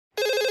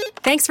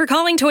Thanks for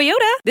calling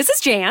Toyota. This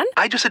is Jan.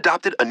 I just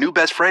adopted a new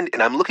best friend,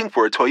 and I'm looking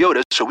for a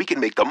Toyota so we can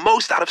make the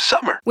most out of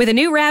summer. With a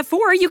new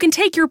RAV4, you can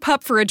take your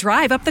pup for a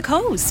drive up the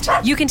coast.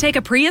 You can take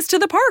a Prius to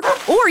the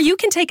park, or you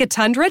can take a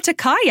Tundra to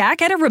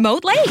kayak at a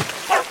remote lake.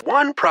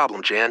 One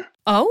problem, Jan.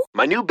 Oh?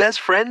 My new best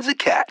friend's a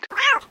cat.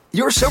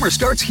 Your summer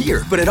starts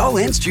here, but it all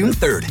ends June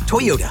 3rd.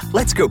 Toyota,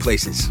 let's go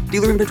places.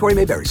 Dealer inventory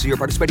may vary. See your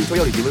participating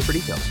Toyota dealer for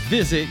details.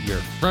 Visit your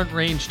Front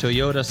Range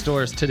Toyota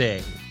stores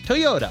today.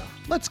 Toyota,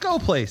 let's go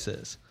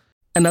places.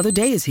 Another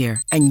day is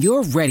here, and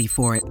you're ready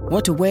for it.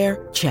 What to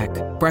wear? Check.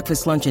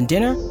 Breakfast, lunch, and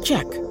dinner?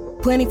 Check.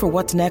 Planning for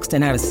what's next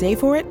and how to save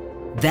for it?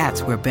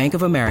 That's where Bank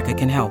of America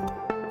can help.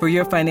 For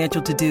your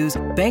financial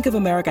to-dos, Bank of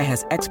America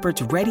has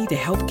experts ready to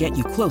help get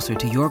you closer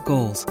to your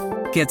goals.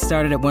 Get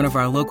started at one of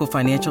our local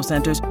financial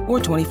centers or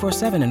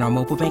 24/7 in our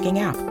mobile banking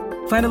app.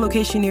 Find a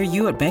location near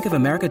you at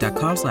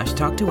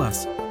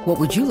bankofamerica.com/talktous. What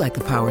would you like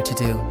the power to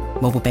do?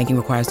 Mobile banking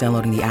requires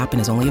downloading the app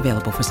and is only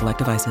available for select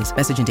devices.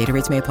 Message and data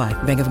rates may apply.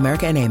 Bank of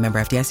America N.A., member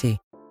FDIC.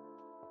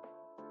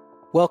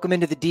 Welcome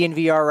into the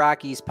DNVR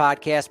Rockies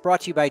podcast,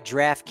 brought to you by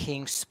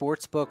DraftKings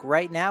Sportsbook.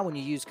 Right now, when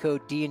you use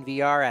code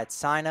DNVR at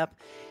signup,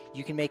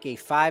 you can make a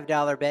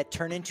 $5 bet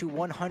turn into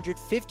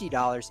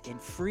 $150 in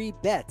free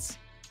bets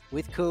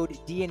with code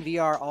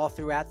DNVR all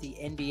throughout the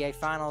NBA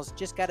Finals.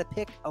 Just got to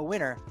pick a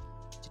winner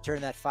to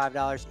turn that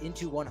 $5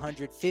 into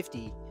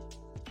 $150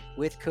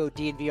 with code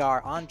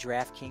DNVR on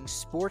DraftKings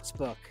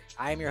Sportsbook.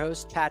 I am your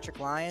host, Patrick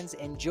Lyons,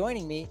 and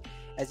joining me,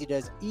 as he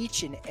does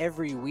each and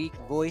every week,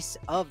 voice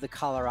of the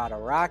Colorado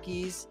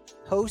Rockies,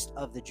 host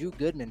of the Drew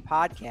Goodman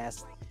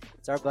podcast.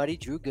 It's our buddy,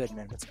 Drew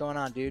Goodman. What's going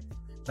on, dude?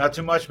 Not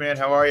too much, man.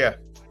 How are you?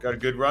 Got a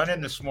good run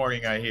in this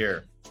morning, I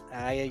hear.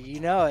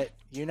 You know it.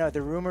 You know,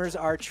 the rumors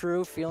are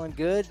true. Feeling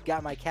good.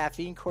 Got my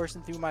caffeine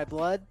coursing through my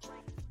blood.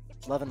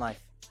 Loving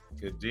life.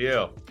 Good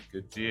deal.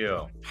 Good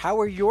deal. How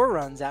are your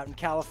runs out in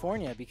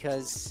California?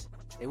 Because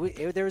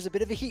there was a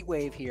bit of a heat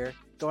wave here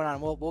going on.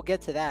 We'll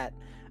get to that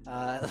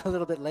a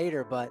little bit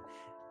later, but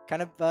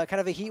kind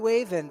of a heat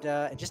wave and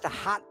just a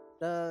hot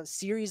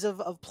series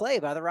of play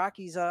by the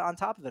Rockies on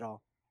top of it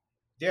all.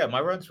 Yeah, my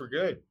runs were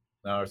good.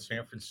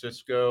 San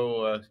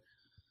Francisco,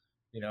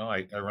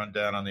 I run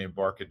down on the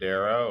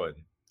Embarcadero,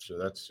 and so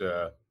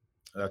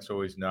that's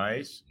always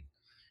nice.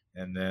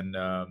 And then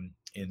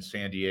in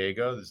San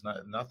Diego, there's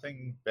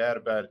nothing bad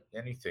about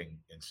anything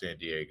in San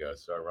Diego.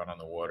 So I run on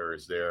the water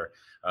is there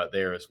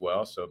as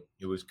well. So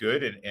it was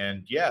good.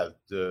 And yeah,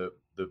 the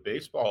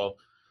baseball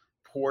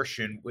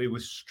portion, it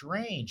was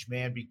strange,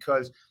 man,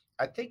 because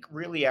I think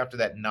really after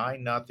that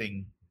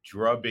 9-0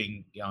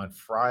 drubbing on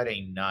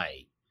Friday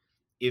night,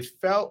 it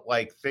felt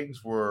like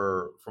things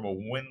were, from a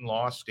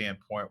win-loss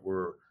standpoint,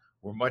 were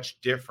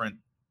much different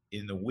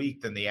in the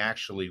week than they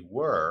actually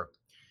were.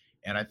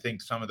 And I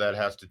think some of that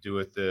has to do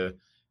with the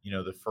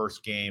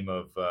first game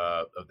of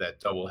that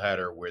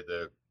doubleheader where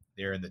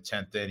they're in the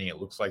 10th inning. It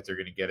looks like they're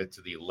going to get it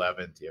to the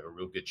 11th. You have a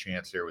real good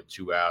chance there with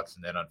 2 outs.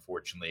 And then,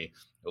 unfortunately,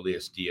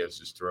 Elias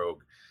Diaz's throw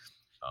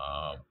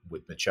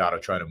with Machado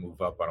trying to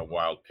move up on a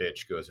wild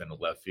pitch goes into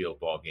left field,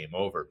 ball game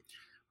over.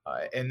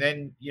 And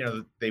then,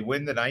 they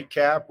win the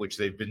nightcap, which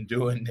they've been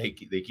doing. They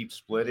keep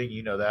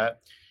splitting,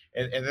 that.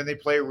 And then they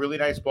play a really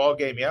nice ball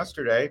game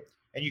yesterday.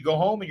 And you go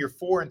home and you're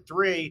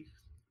 4-3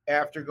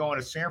 after going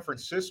to San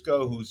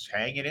Francisco, who's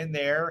hanging in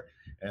there.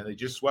 And they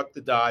just swept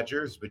the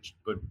Dodgers.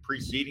 But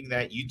preceding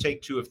that, you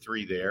take 2 of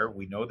 3 there.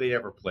 We know they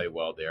never play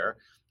well there.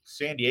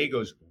 San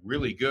Diego's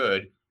really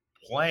good,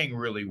 playing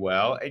really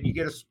well. And you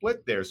get a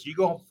split there. So you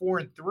go home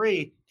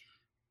 4-3.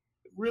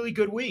 Really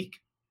good week.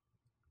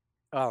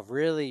 Oh,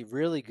 really,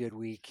 really good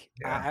week.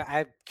 Yeah.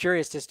 I'm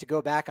curious just to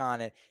go back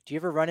on it. Do you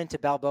ever run into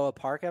Balboa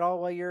Park at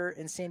all while you're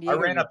in San Diego? I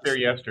ran up there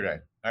yesterday.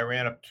 I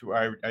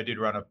did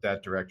run up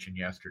that direction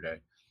yesterday.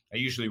 I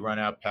usually run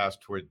out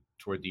past toward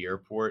the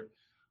airport,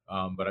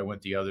 but I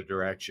went the other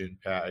direction,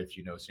 if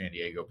you know San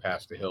Diego,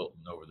 past the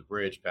Hilton, over the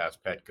bridge,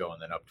 past Petco,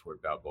 and then up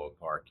toward Balboa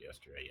Park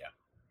yesterday. Yeah.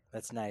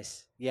 That's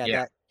nice.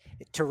 Yeah.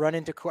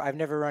 I've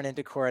never run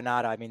into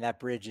Coronado. I mean,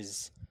 that bridge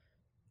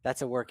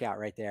that's a workout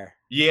right there.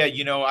 Yeah,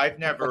 I've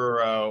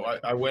never.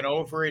 I went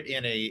over it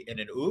in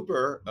an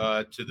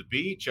Uber to the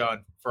beach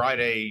on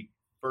Friday,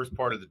 first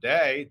part of the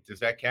day.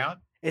 Does that count?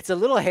 It's a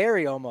little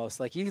hairy, almost.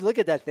 Like you look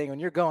at that thing when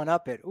you're going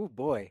up it. Oh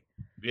boy.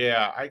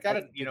 Yeah, I got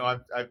it.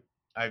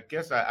 I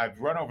guess I've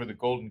run over the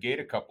Golden Gate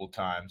a couple of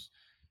times.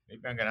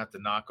 Maybe I'm gonna have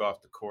to knock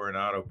off the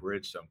Coronado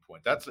Bridge some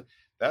point. That's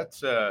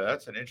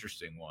an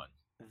interesting one.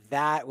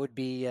 That would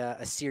be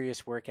a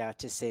serious workout,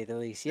 to say the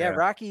least. Yeah.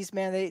 Rockies,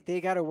 man,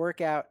 they got to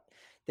work out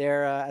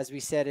there, as we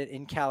said,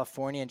 in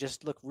California, and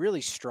just look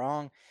really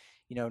strong.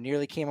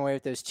 Nearly came away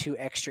with those 2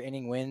 extra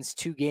inning wins,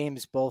 2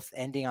 games, both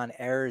ending on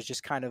errors.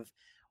 Just kind of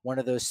one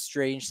of those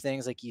strange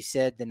things, like you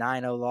said, the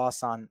 9-0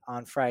 loss on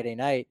Friday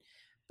night.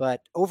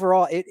 But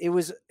overall, it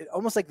was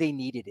almost like they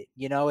needed it.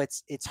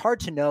 It's hard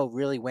to know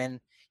really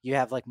when you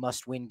have like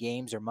must-win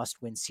games or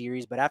must-win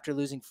series. But after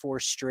losing 4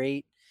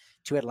 straight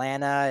to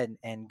Atlanta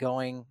and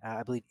going,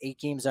 I believe, 8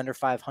 games under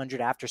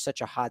 500 after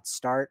such a hot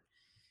start,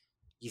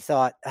 you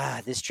thought,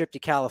 this trip to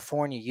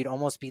California, you'd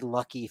almost be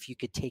lucky if you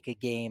could take a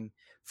game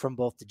from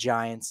both the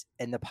Giants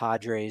and the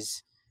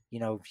Padres. You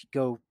know,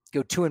 go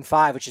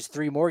 2-5, which is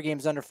 3 more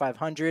games under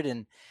 500,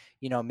 and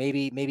you know,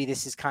 maybe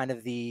this is kind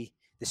of the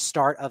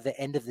start of the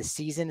end of the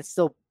season. It's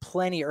still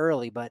plenty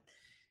early, but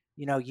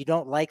you know, you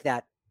don't like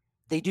that.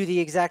 They do the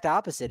exact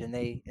opposite, and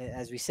they,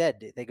 as we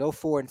said, they go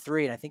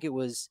 4-3, and I think it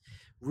was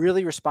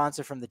really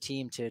responsive from the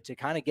team to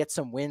kind of get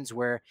some wins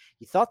where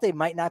you thought they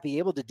might not be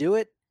able to do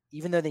it,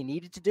 even though they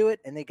needed to do it,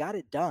 and they got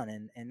it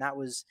done, and that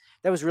was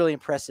really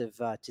impressive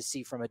to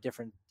see from a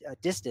different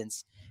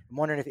distance. I'm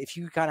wondering if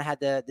you kind of had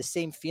the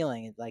same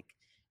feeling, like,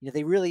 you know,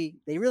 they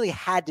really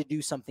had to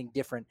do something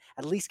different,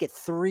 at least get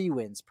 3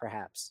 wins,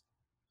 perhaps.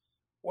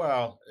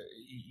 Well,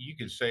 you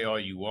can say all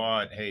you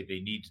want. Hey, they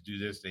need to do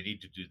this. They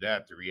need to do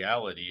that. The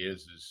reality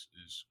is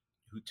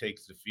who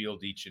takes the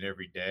field each and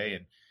every day,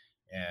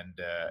 and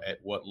at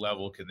what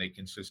level can they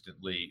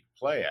consistently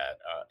play at?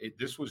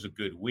 This was a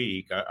good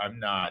week. I'm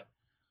not,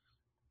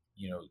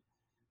 you know,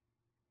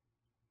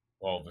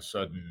 all of a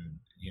sudden,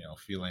 you know,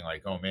 feeling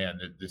like, oh man,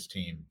 this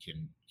team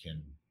can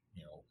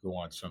you know, go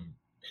on some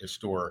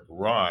historic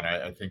run.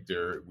 I think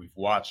we've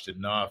watched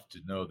enough to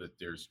know that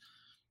there's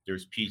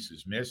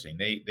pieces missing.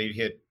 They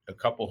hit a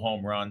couple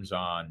home runs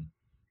on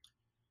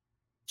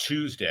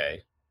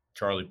Tuesday.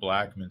 Charlie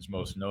Blackmon's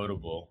most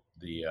notable,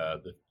 the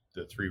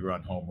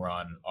 3-run home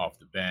run off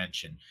the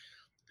bench, and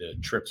the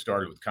trip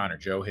started with Connor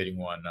Joe hitting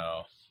one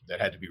that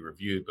had to be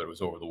reviewed, but it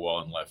was over the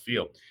wall in left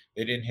field.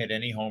 They didn't hit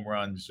any home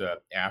runs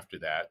after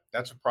that.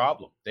 That's a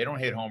problem. They don't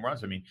hit home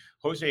runs. I mean,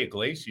 Jose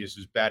Iglesias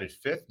has batted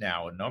 5th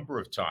now a number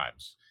of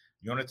times.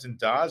 Jonathan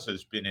Daza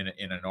has been in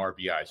an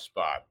RBI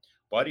spot.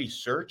 Buddy's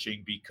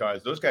searching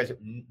because those guys,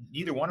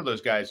 neither one of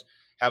those guys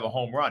have a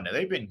home run. Now,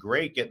 they've been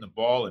great getting the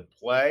ball in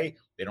play.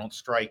 They don't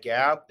strike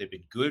out. They've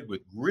been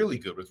really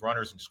good with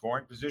runners in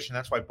scoring position.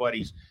 That's why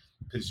Buddy's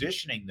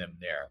positioning them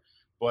there.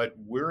 But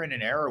we're in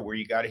an era where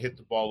you got to hit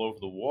the ball over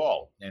the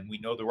wall. And we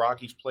know the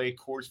Rockies play at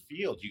Coors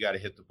Field. You got to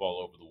hit the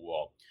ball over the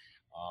wall.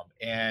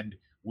 And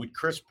would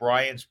Chris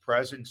Bryant's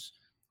presence,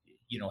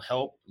 you know,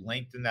 help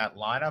lengthen that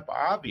lineup?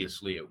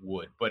 Obviously it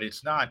would, but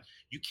it's not,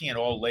 you can't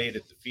all lay it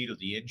at the feet of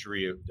the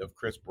injury of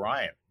Chris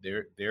Bryant.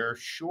 They're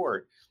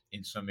short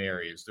in some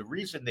areas. The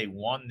reason they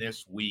won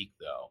this week,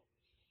 though,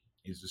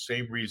 is the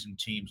same reason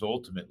teams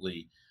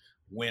ultimately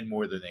win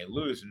more than they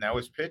lose, and that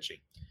was pitching.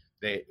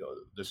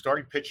 The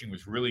starting pitching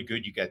was really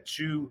good. You got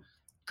 2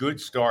 good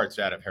starts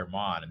out of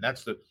Germán, and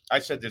I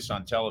said this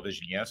on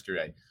television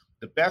yesterday.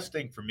 The best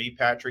thing for me,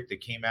 Patrick,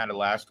 that came out of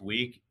last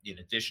week, in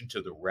addition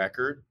to the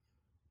record,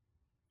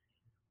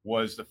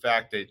 was the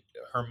fact that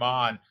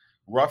Germán,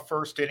 rough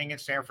first inning in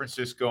San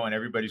Francisco, and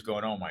everybody's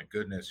going, oh my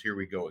goodness, here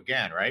we go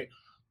again, right?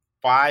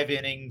 5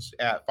 innings,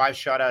 5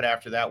 shutout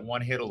after that,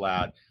 1 hit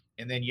allowed.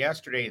 And then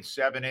yesterday in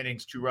 7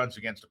 innings, 2 runs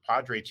against a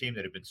Padre team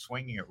that had been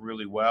swinging it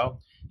really well.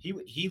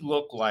 He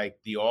looked like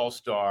the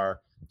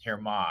all-star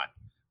Germán.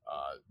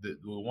 The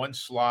one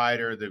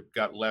slider that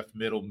got left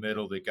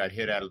middle that got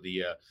hit out of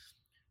the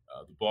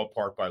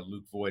ballpark by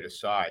Luke Voit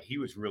aside, he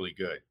was really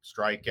good.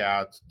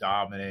 Strikeouts,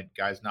 dominant,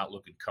 guys not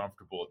looking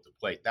comfortable at the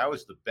plate. That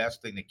was the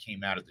best thing that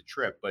came out of the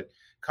trip. But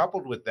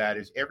coupled with that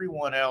is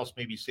everyone else,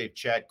 maybe save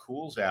Chad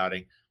Kuhl's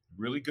outing,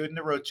 really good in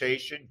the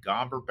rotation.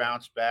 Gomber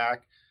bounced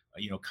back.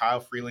 Kyle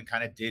Freeland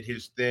kind of did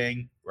his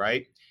thing,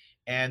 right?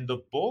 And the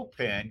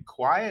bullpen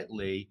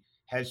quietly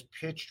has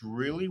pitched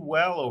really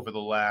well over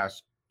the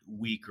last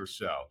week or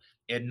so.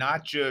 And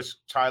not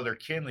just Tyler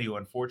Kinley, who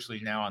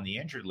unfortunately now on the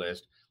injured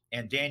list,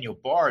 and Daniel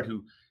Bard,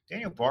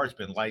 Bard's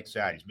been lights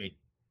out. He's made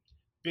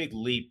big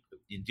leap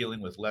in dealing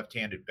with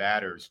left-handed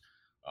batters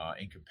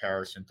in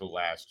comparison to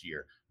last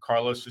year.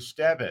 Carlos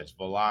Estevez,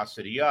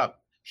 velocity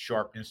up,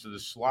 sharpness of the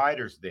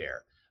sliders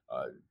there.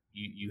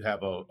 You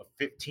have a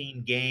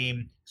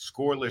 15-game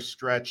scoreless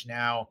stretch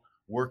now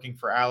working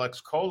for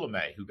Alex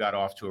Colomé, who got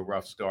off to a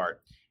rough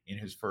start in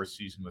his first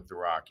season with the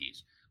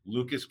Rockies.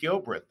 Lucas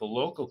Gilbreth, the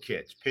local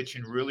kid's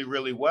pitching really,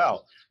 really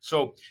well.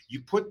 So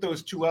you put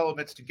those 2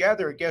 elements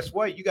together, and guess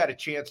what? You got a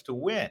chance to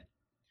win.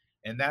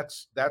 And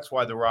that's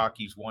why the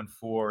Rockies won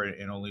 4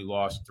 and only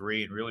lost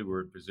 3, and really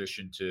were in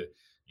position to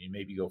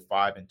maybe go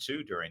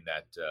 5-2 during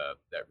that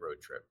road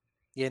trip.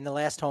 Yeah, in the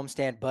last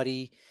homestand,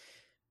 Buddy,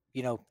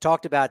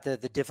 talked about the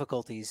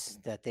difficulties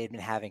that they'd been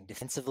having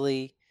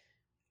defensively,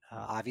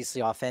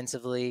 obviously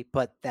offensively,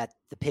 but that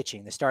the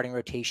pitching, the starting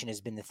rotation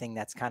has been the thing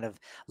that's kind of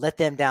let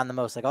them down the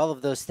most. Like, all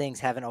of those things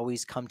haven't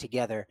always come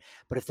together,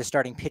 but if the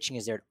starting pitching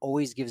is there, it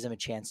always gives them a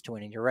chance to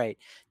win. And you're right,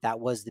 that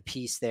was the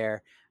piece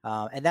there.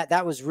 And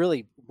that was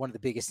really one of the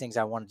biggest things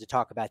I wanted to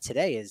talk about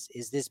today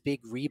is this big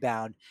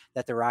rebound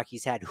that the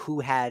Rockies had. Who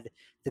had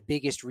the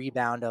biggest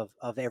rebound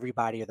of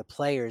everybody, or the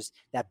players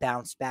that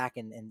bounced back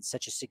in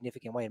such a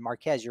significant way? And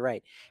Marquez, you're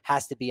right,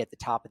 has to be at the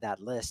top of that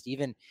list.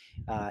 Even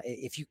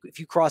if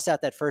you cross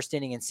out that first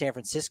inning in San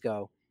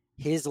Francisco,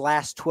 his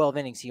last 12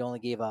 innings, he only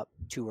gave up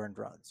 2 earned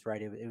runs,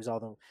 right? It was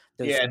all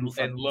those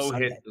and low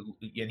Sunday.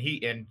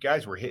 Hit, and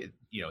guys were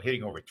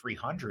hitting over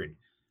 300,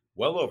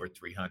 well over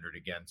 300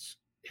 against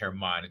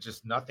Germán. It's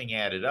just nothing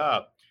added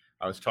up.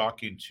 I was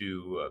talking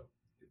to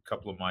a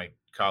couple of my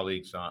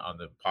colleagues on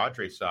the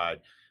Padres side,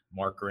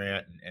 Mark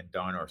Grant and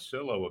Don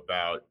Orsillo,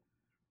 about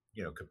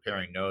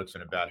comparing notes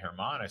and about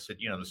Herman. I said,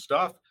 the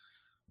stuff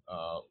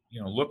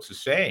looks the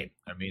same.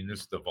 I mean,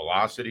 the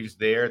velocity's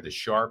there, the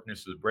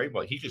sharpness of the break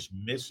ball. He's just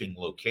missing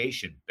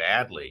location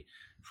badly,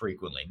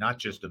 frequently, not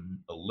just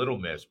a little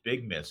miss,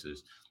 big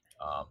misses,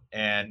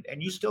 and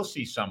you still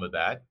see some of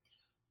that.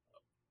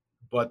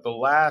 But the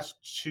last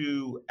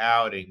two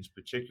outings,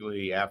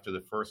 particularly after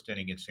the first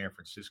inning in San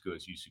Francisco,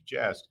 as you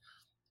suggest,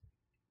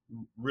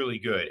 really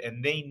good,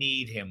 and they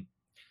need him.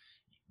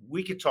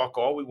 We could talk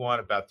all we want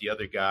about the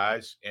other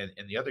guys, and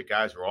the other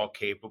guys are all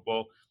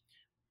capable.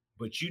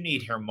 But you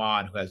need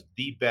Herman, who has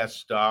the best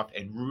stuff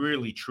and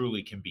really,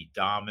 truly can be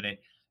dominant.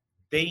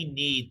 They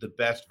need the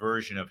best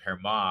version of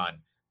Herman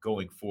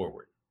going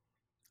forward.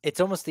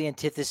 It's almost the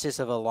antithesis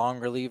of a long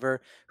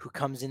reliever who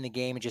comes in the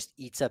game and just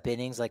eats up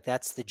innings. Like,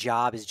 that's the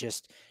job, is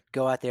just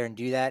go out there and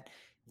do that.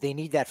 They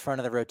need that front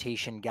of the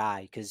rotation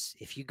guy, because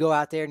if you go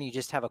out there and you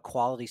just have a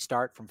quality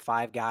start from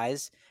 5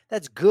 guys,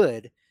 that's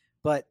good,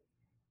 but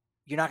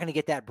you're not going to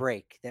get that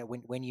break that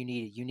when you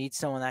need it. You need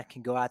someone that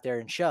can go out there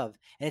and shove.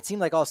 And it seemed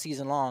like all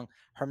season long,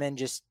 Herman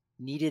just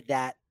needed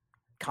that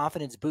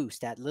confidence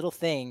boost, that little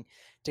thing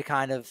to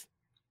kind of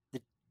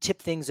tip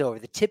things over,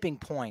 the tipping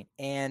point.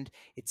 And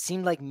it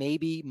seemed like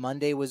maybe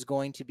Monday was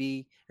going to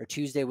be, or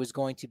Tuesday was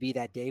going to be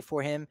that day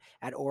for him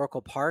at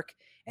Oracle Park.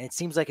 And it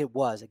seems like it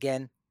was.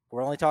 Again,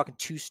 we're only talking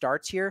 2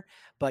 starts here,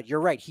 but you're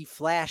right. He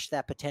flashed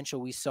that potential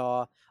we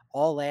saw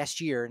all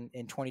last year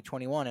in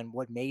 2021, and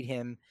what made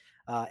him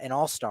an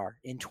all-star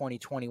in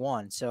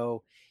 2021.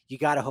 So you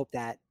got to hope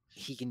that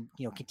he can,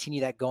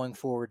 continue that going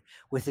forward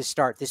with his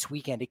start this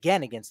weekend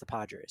again against the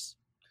Padres.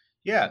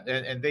 Yeah,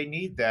 and they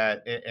need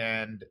that.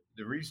 And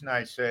the reason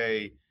I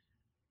say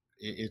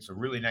it's a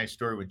really nice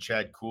story when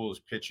Chad Kuhl is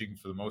pitching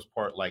for the most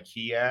part like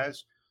he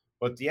has,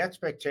 but the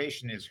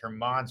expectation is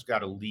Herman's got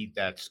to lead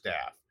that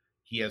staff.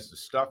 He has the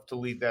stuff to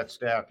lead that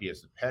staff. He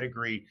has the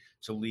pedigree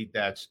to lead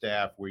that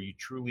staff, where you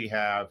truly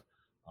have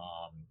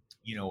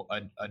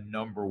a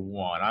number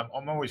one.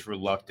 I'm always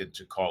reluctant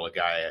to call a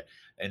guy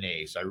an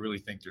ace. I really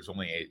think there's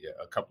only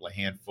a couple of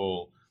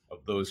handful of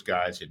those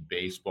guys in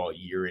baseball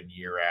year in,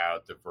 year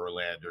out, the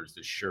Verlanders,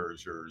 the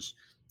Scherzers,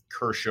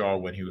 Kershaw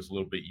when he was a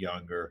little bit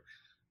younger.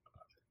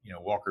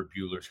 Walker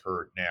Buehler's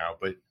hurt now,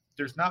 but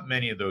there's not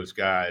many of those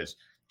guys.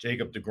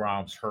 Jacob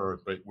deGrom's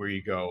hurt, but where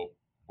you go,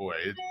 boy,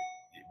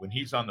 when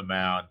he's on the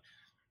mound,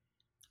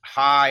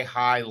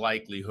 high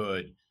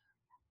likelihood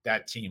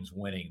that team's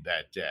winning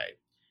that day.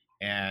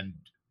 And,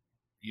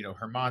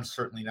 Herman's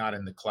certainly not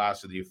in the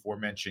class of the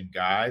aforementioned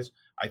guys.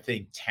 I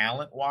think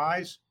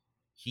talent-wise,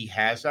 he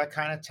has that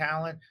kind of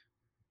talent,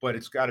 but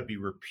it's got to be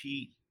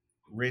repeat,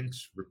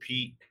 rinse,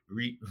 repeat,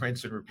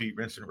 rinse and repeat,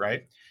 rinse and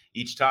right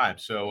each time.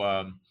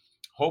 So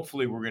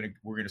hopefully we're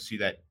gonna see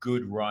that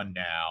good run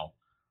now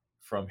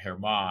from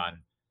Herman,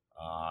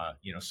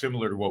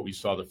 similar to what we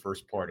saw the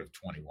first part of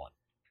 21.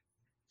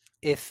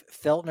 If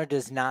Feltner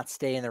does not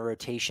stay in the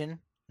rotation,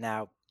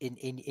 now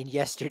in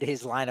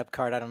yesterday's lineup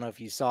card, I don't know if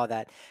you saw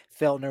that,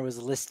 Feltner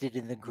was listed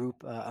in the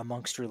group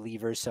amongst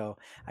relievers, so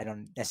I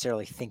don't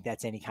necessarily think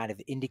that's any kind of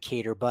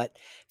indicator. But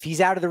if he's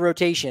out of the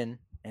rotation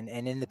and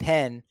in the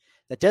pen,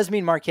 that does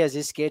mean Marquez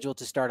is scheduled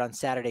to start on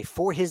Saturday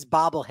for his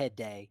bobblehead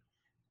day,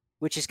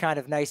 which is kind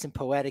of nice and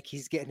poetic.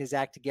 He's getting his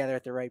act together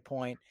at the right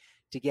point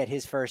to get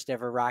his first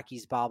ever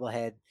Rockies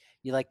bobblehead.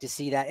 You like to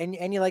see that.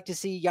 And you like to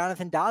see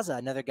Jonathan Daza,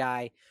 another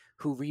guy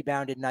who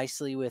rebounded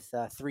nicely with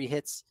 3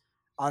 hits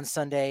on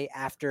Sunday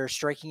after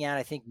striking out,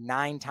 I think,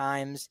 9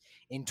 times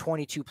in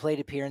 22 plate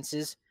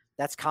appearances.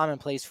 That's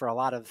commonplace for a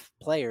lot of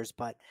players,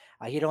 but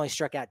he'd only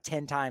struck out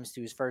 10 times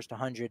through his first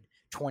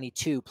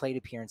 122 plate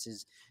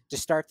appearances to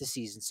start the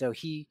season. So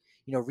he,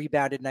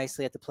 rebounded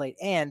nicely at the plate.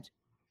 And,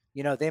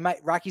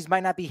 Rockies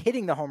might not be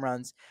hitting the home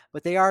runs,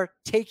 but they are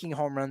taking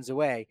home runs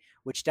away,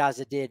 which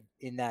Daza did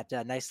in that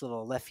nice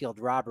little left field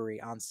robbery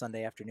on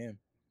Sunday afternoon.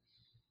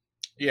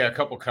 Yeah, a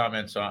couple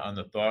comments on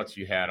the thoughts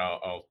you had.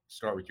 I'll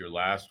start with your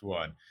last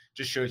one.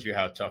 Just shows you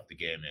how tough the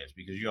game is,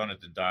 because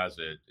Jonathan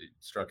Daza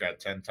struck out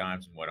 10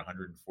 times in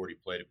 140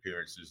 plate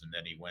appearances, and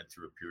then he went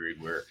through a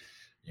period where,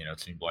 it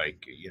seemed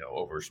like,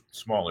 over a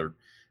smaller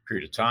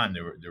period of time,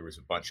 there was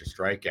a bunch of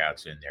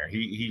strikeouts in there.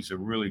 He's a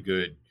really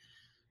good,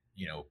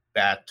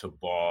 bat to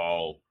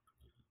ball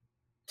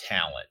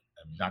talent.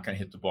 I'm not going to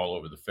hit the ball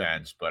over the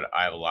fence, but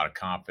I have a lot of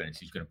confidence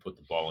he's going to put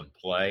the ball in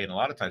play, and a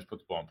lot of times put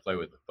the ball in play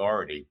with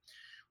authority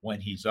when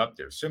he's up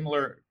there,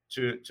 similar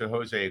to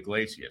Jose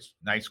Iglesias.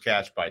 Nice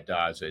catch by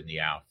Daza in the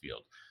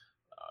outfield.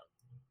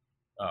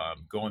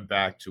 Going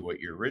back to what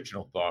your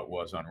original thought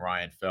was on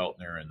Ryan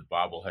Feltner and the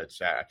bobblehead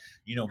sack,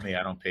 you know me,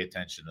 I don't pay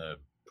attention to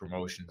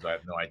promotions. I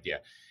have no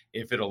idea.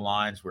 If it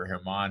aligns where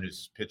Herman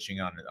is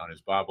pitching on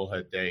his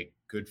bobblehead day,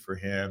 good for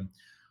him.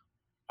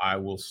 I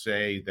will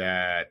say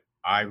that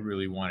I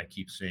really want to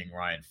keep seeing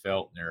Ryan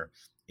Feltner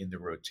in the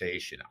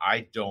rotation.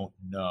 I don't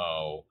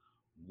know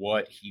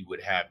what he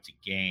would have to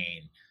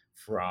gain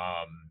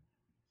from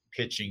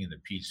pitching in the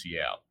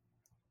PCL.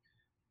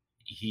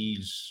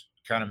 He's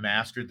kind of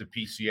mastered the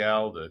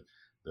PCL,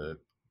 the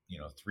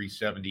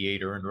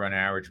 378 earned run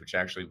average, which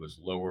actually was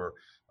lower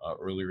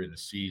earlier in the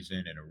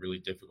season in a really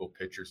difficult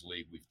pitchers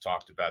league. We've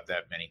talked about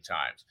that many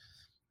times.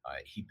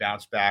 He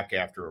bounced back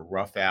after a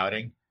rough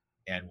outing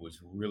and was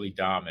really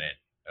dominant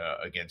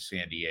against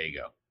San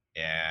Diego.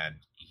 And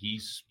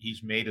he's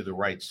made of the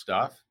right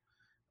stuff.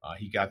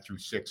 He got through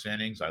 6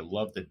 innings. I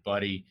love that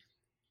Buddy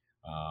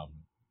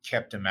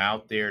kept him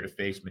out there to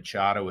face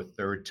Machado a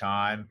third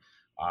time.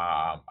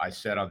 I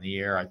said on the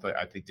air,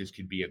 I think this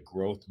could be a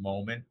growth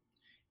moment.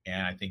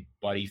 And I think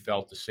Buddy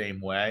felt the same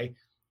way.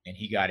 And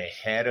he got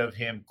ahead of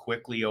him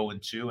quickly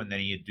 0-2, and then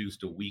he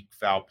induced a weak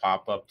foul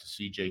pop-up to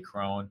C.J.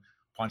 Cron,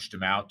 punched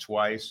him out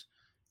twice.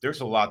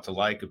 There's a lot to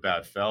like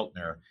about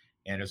Feltner.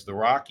 And as the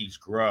Rockies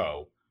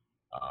grow,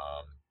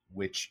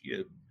 which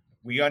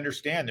we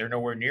understand they're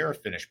nowhere near a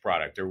finished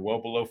product. They're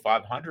well below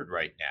 500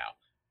 right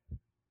now.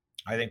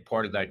 I think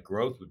part of that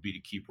growth would be to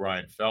keep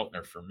Ryan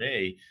Feltner, for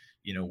me,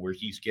 where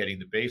he's getting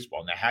the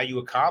baseball. Now, how you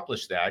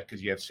accomplish that,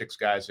 because you have 6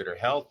 guys that are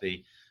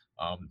healthy,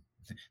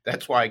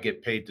 that's why I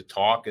get paid to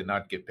talk and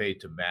not get paid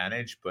to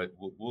manage. But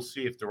we'll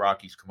see if the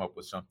Rockies come up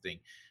with something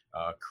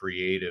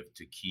creative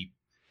to keep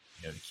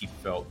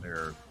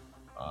Feltner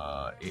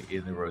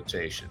in the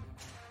rotation.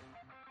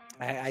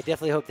 I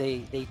definitely hope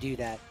they do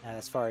that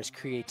as far as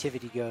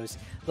creativity goes.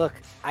 Look,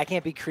 I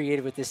can't be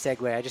creative with this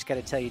segue. I just got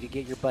to tell you to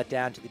get your butt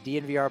down to the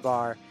DNVR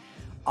bar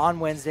on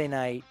Wednesday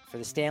night for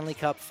the Stanley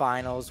Cup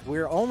Finals.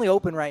 We're only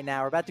open right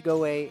now. We're about to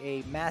go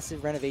a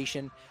massive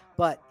renovation,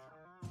 but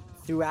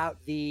throughout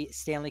the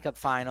Stanley Cup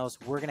Finals,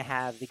 we're going to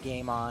have the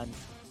game on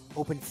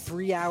open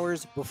 3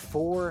 hours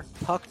before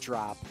puck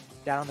drop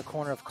down on the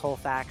corner of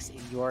Colfax in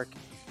York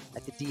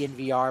at the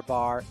DNVR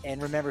bar.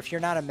 And remember, if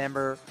you're not a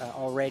member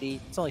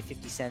already, it's only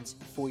 50 cents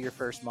for your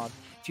first month.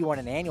 If you want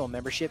an annual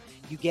membership,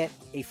 you get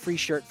a free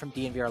shirt from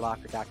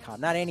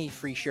DNVRlocker.com. Not any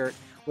free shirt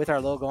with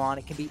our logo on.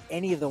 It can be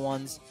any of the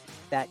ones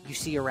that you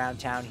see around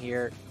town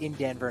here in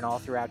Denver and all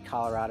throughout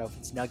Colorado. If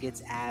it's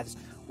Nuggets, Avs,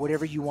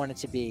 whatever you want it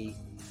to be,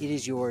 it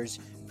is yours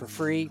for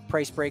free.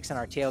 Price breaks on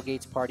our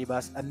tailgates, party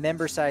bus, a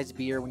member-sized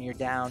beer when you're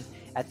down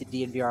at the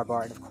DNVR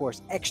bar, and of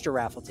course, extra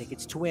raffle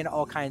tickets to win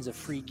all kinds of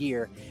free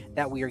gear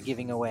that we are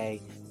giving away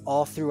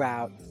all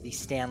throughout the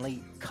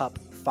Stanley Cup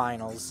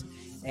Finals.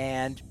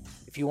 And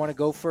if you want to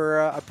go for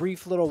a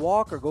brief little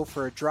walk or go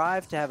for a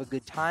drive to have a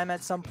good time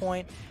at some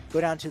point, go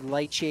down to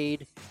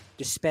Lightshade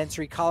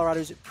Dispensary,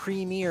 Colorado's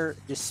premier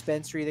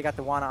dispensary. They got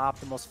the Wana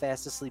Optimals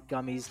Fast Asleep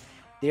gummies.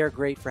 They are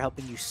great for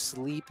helping you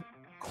sleep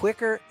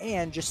quicker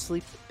and just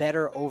sleep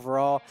better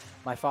overall.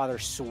 My father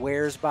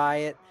swears by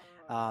it.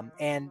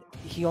 And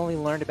he only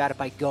learned about it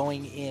by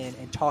going in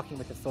and talking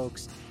with the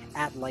folks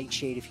at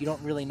Lightshade. If you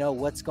don't really know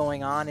what's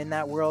going on in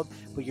that world,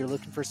 but you're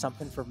looking for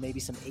something for maybe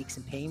some aches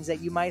and pains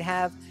that you might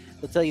have,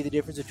 they'll tell you the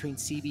difference between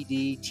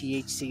CBD,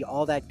 THC,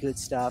 all that good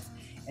stuff,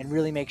 and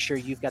really make sure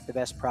you've got the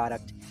best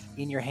product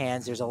in your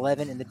hands. There's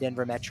 11 in the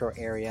Denver metro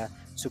area.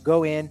 So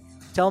go in,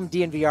 tell them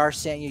DNVR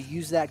sent you,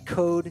 use that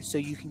code so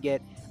you can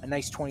get a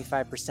nice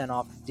 25%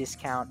 off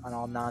discount on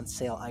all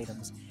non-sale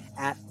items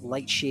at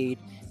Lightshade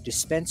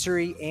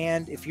Dispensary.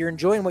 And if you're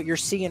enjoying what you're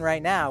seeing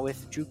right now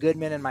with Drew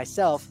Goodman and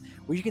myself,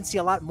 where you can see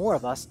a lot more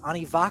of us on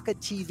Evoca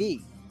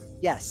TV.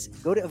 Yes,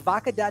 go to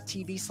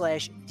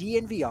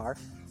evoca.tv/DNVR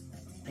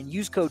and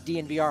use code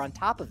DNVR on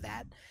top of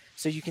that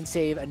so you can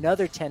save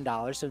another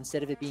 $10. So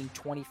instead of it being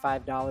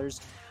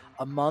 $25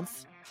 a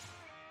month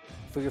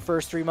for your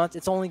first 3 months,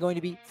 it's only going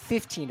to be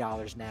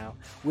 $15 now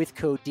with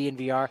code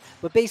DNVR.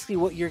 But basically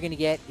what you're going to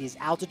get is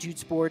Altitude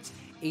Sports,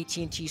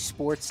 AT&T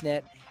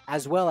Sportsnet,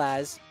 as well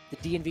as the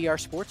DNVR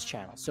Sports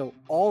Channel. So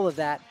all of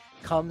that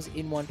comes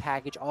in one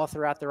package all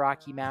throughout the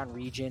Rocky Mountain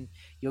region.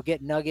 You'll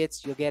get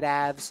Nuggets, you'll get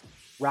Avs,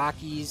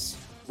 Rockies,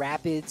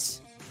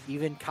 Rapids,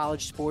 even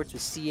college sports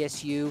with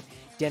CSU,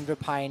 Denver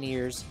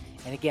Pioneers,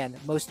 and again,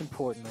 most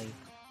importantly,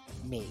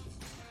 me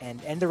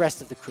and the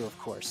rest of the crew, of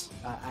course,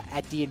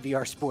 at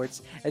DNVR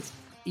Sports. It's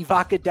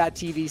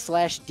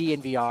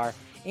evoca.tv/DNVR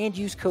and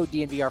use code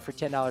DNVR for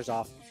 $10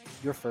 off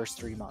your first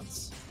 3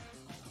 months.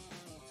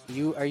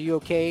 Are you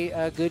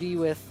okay, Goody,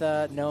 with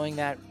knowing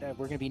that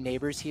we're going to be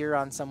neighbors here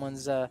on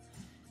someone's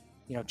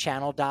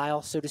channel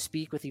dial, so to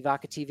speak, with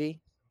Evoca TV?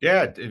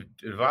 Yeah,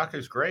 Evoca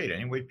is great.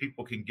 Any way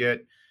people can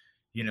get,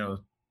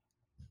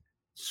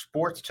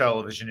 sports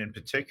television in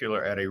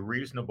particular at a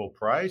reasonable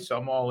price,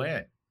 I'm all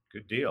in.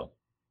 Good deal.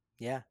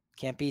 Yeah,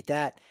 can't beat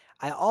that.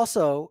 I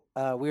also,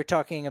 we were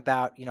talking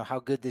about, how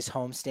good this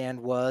homestand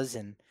was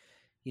and,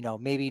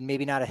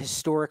 maybe not a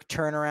historic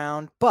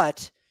turnaround,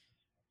 but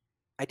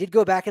I did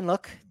go back and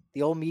look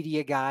the old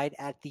media guide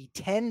at the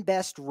 10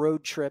 best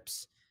road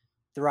trips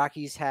the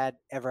Rockies had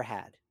ever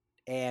had.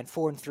 And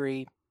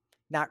 4-3,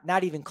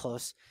 not even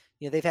close.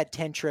 They've had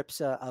 10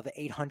 trips of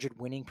 800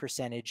 winning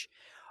percentage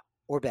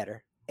or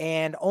better.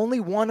 And only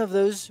one of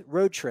those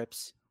road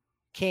trips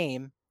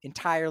came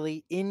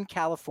entirely in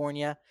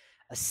California,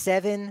 a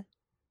 7-0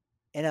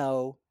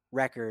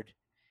 record.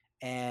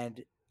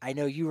 And I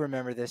know you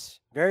remember this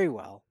very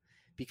well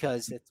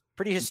because it's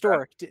pretty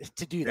historic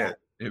to do that.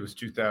 It was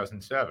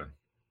 2007.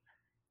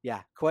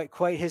 Yeah,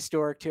 quite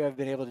historic to have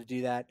been able to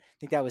do that. I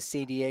think that was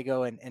San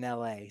Diego and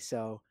LA.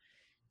 So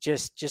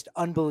just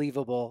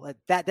unbelievable.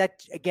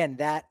 That again,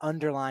 that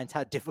underlines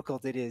how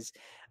difficult it is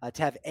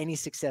to have any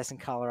success in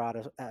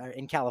Colorado,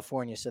 in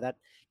California. So that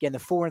again, the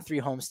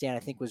 4-3 homestand I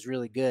think was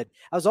really good.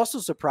 I was also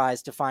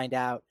surprised to find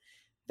out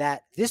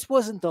that this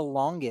wasn't the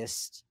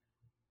longest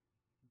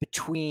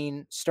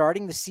between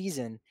starting the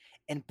season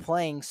and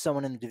playing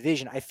someone in the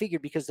division. I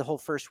figured because the whole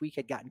first week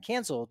had gotten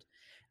canceled,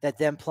 that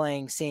them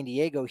playing San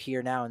Diego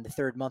here now in the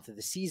third month of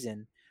the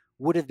season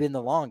would have been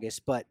the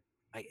longest. But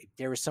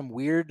there was some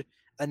weird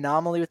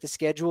anomaly with the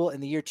schedule in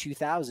the year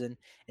 2000,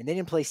 and they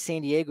didn't play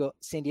San Diego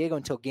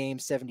until game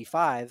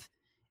 75,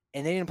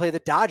 and they didn't play the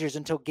Dodgers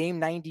until game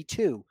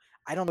 92.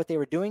 I don't know what they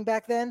were doing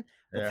back then,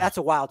 but that's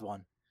a wild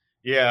one.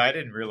 Yeah, I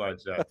didn't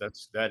realize that.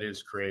 That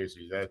is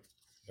crazy.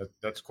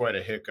 That's quite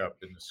a hiccup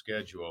in the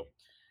schedule.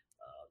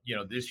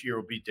 This year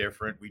will be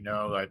different. We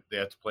know that they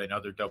have to play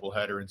another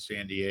doubleheader in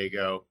San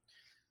Diego.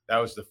 That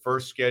was the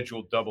first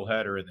scheduled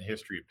doubleheader in the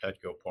history of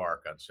Petco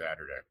Park on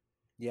Saturday.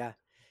 Yeah.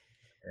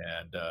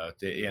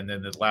 And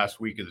then the last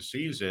week of the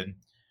season,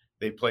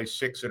 they play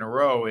 6 in a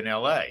row in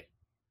LA.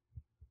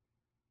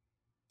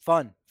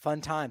 Fun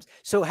times.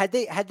 So had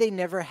they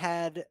never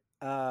had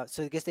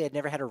so I guess they had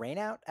never had a rain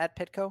out at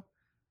Petco?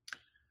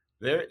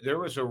 There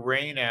was a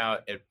rain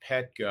out at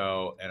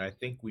Petco, and I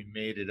think we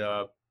made it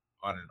up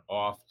on an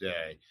off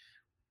day.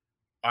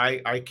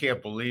 I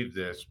can't believe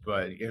this,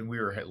 and we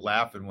were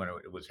laughing when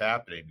it was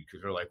happening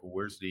because they're like, well,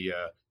 where's the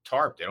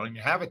tarp? They don't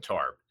even have a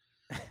tarp.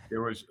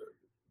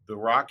 The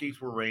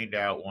Rockies were rained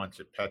out once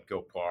at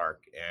Petco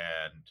Park,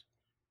 and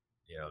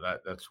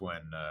that's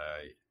when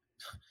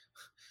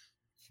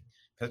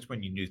that's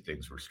when you knew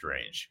things were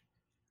strange.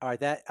 All right,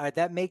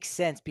 that makes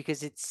sense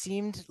because it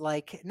seemed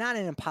like not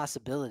an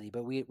impossibility,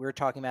 but we were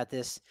talking about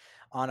this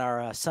on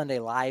our Sunday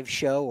live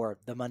show or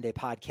the Monday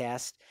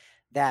podcast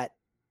that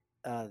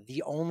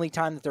the only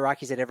time that the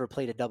Rockies had ever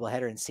played a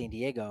doubleheader in San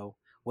Diego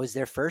was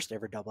their first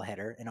ever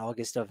doubleheader in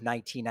August of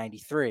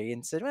 1993,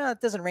 and said, well,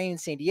 it doesn't rain in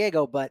San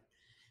Diego, but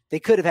they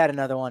could have had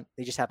another one.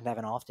 They just happened to have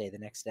an off day the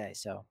next day,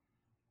 so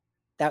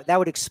that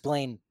would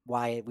explain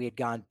why we had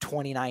gone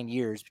 29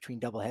 years between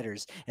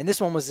doubleheaders, and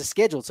this one was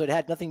scheduled, so it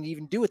had nothing to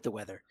even do with the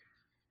weather.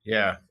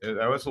 Yeah,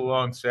 that was a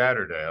long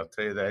Saturday. I'll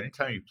tell you that.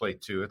 Anytime you play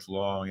 2, it's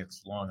long.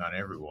 It's long on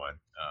everyone,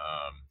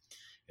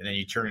 and then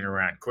you turn it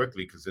around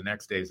quickly because the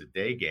next day is a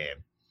day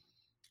game.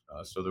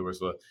 So there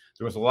was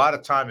a lot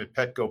of time at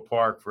Petco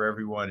Park for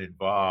everyone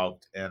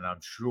involved, and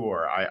I'm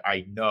sure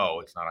I know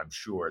it's not. I'm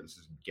sure this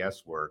isn't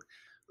guesswork.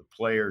 The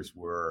players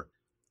were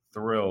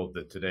thrilled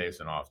that today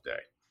is an off day.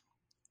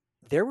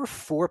 There were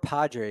 4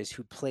 Padres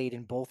who played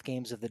in both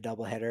games of the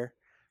doubleheader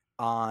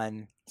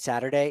on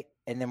Saturday,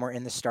 and then were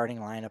in the starting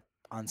lineup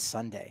on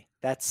Sunday.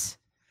 That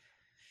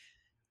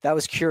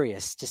was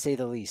curious, to say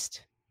the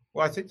least.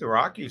 Well, I think the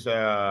Rockies,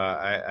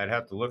 I'd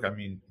have to look. I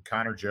mean,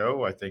 Connor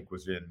Joe, I think,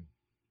 was in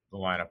the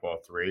lineup all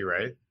 3,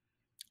 right?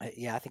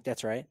 Yeah, I think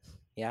that's right.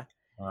 Yeah.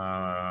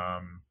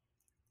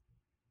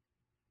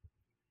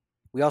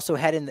 We also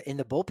had in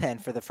the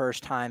bullpen for the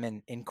first time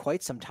in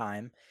quite some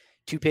time,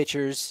 2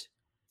 pitchers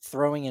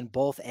throwing in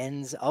both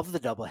ends of the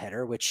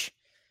doubleheader, which,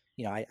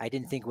 I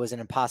didn't think was an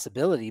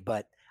impossibility,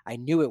 but I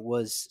knew it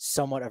was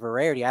somewhat of a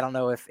rarity. I don't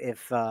know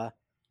if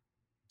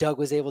Doug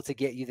was able to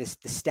get you the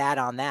stat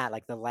on that,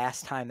 like the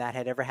last time that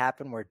had ever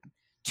happened where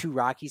 2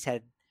 Rockies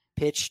had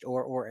pitched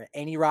or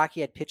any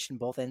Rocky had pitched in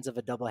both ends of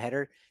a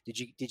doubleheader.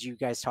 Did you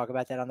guys talk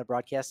about that on the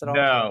broadcast at all?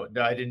 No,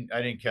 I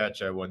didn't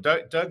catch that one.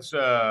 Doug's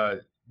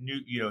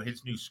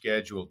his new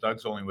schedule.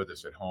 Doug's only with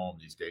us at home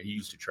these days. He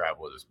used to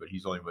travel with us, but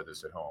he's only with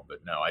us at home. But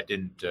no, I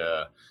didn't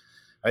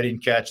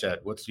catch that.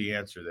 What's the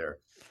answer there?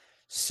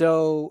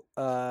 So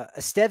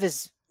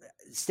Estevez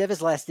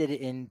last did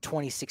it in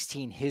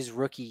 2016, his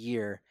rookie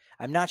year.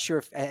 I'm not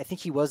sure I think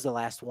he was the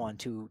last one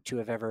to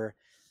have ever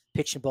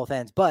pitched in both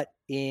ends. But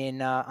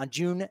on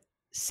June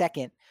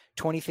 2nd,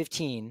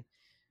 2015,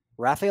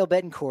 Rafael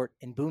Betancourt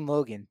and Boone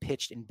Logan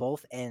pitched in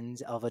both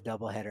ends of a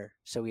doubleheader.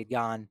 So we had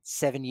gone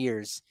 7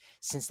 years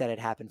since that had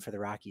happened for the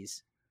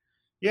Rockies.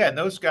 Yeah, and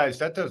those guys,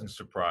 that doesn't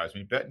surprise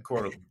me.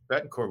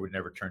 Betancourt would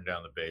never turn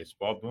down the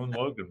baseball. Boone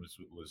Logan was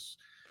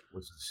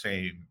the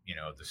same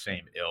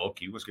ilk.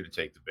 He was going to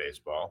take the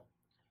baseball.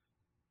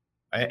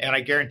 And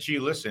I guarantee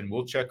you, listen,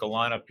 we'll check a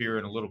lineup here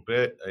in a little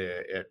bit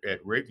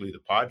at Wrigley. The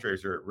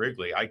Padres are at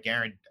Wrigley. I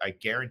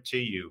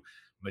guarantee you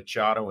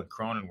Machado and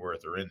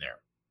Cronenworth are in there.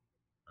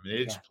 I mean,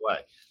 they just play.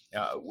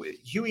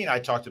 Huey and I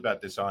talked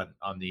about this on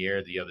the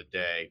air the other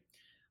day.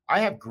 I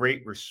have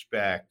great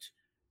respect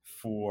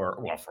for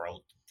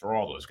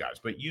all those guys.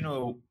 But,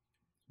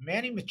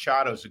 Manny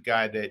Machado is a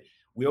guy that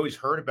we always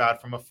heard about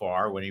from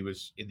afar when he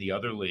was in the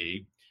other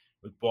league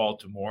with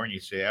Baltimore. And you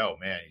say, oh,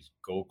 man, he's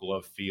a Gold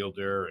Glove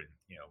fielder and,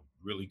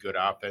 really good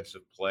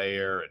offensive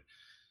player and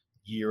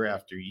year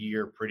after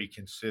year, pretty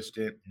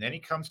consistent. And then he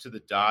comes to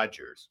the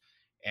Dodgers.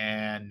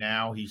 And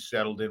now he's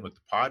settled in with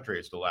the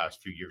Padres the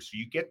last few years. So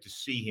you get to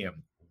see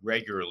him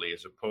regularly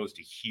as opposed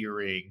to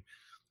hearing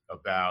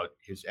about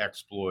his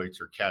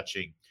exploits or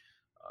catching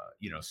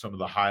some of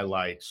the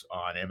highlights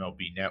on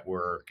MLB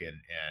Network and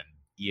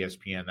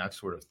ESPN, that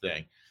sort of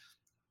thing.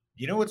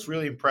 You know what's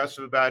really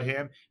impressive about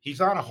him?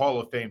 He's on a Hall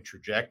of Fame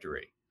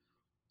trajectory.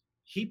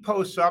 He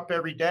posts up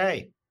every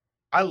day.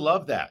 I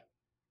love that.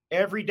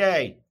 Every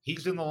day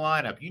he's in the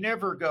lineup. You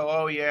never go,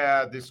 oh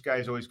yeah, this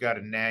guy's always got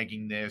a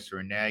nagging this or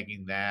a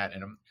nagging that.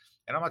 And I'm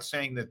not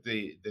saying that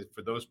that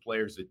for those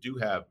players that do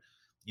have,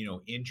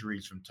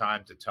 injuries from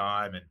time to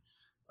time and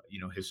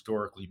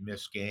historically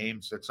missed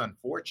games, that's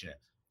unfortunate.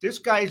 This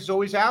guy is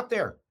always out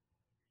there.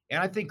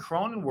 And I think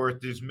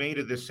Cronenworth is made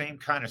of the same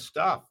kind of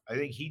stuff. I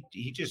think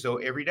he just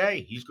every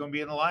day he's going to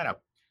be in the lineup.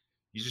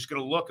 He's just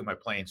going to look, am I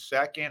playing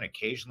second?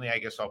 Occasionally, I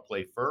guess I'll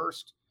play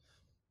first.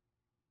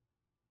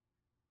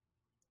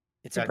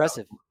 It's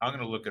impressive. I'm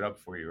going to look it up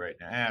for you right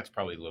now. It's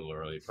probably a little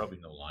early. Probably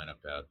no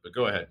lineup out, but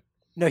go ahead.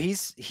 No,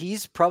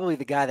 he's probably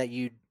the guy that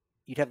you'd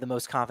have the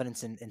most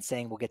confidence in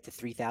saying we'll get to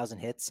 3,000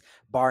 hits,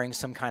 barring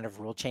some kind of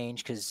rule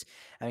change. Because,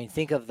 I mean,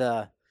 think of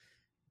the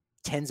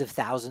tens of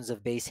thousands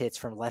of base hits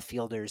from from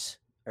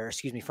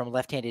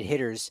left-handed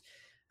hitters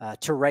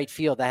to right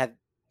field that have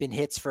been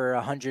hits for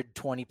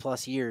 120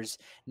 plus years.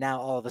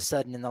 Now, all of a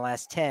sudden, in the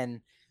last 10,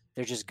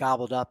 they're just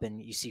gobbled up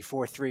and you see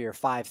 4-3 or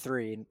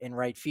 5-3 in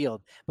right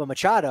field. But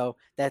Machado,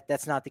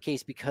 that's not the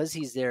case because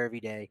he's there every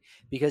day,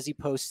 because he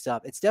posts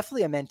up. It's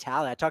definitely a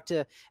mentality. I talked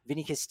to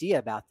Vinny Castilla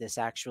about this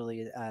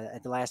actually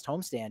at the last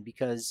homestand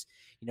because,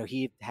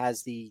 he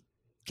has the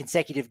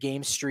consecutive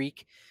game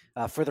streak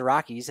for the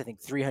Rockies, I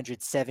think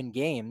 307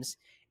 games.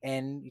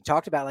 And he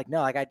talked about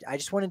I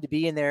just wanted to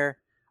be in there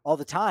all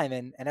the time.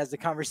 And as the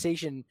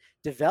conversation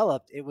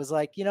developed, it was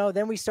like,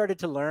 then we started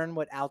to learn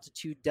what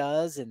altitude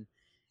does. And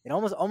it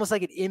almost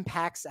like it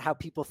impacts how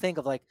people think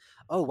of like,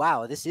 oh,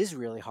 wow, this is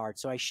really hard.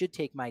 So I should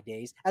take my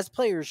days, as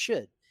players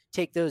should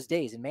take those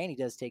days. And Manny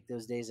does take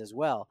those days as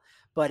well.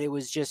 But it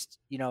was just,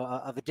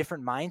 of a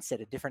different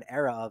mindset, a different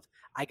era of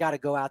I got to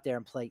go out there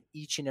and play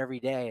each and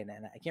every day. And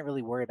I can't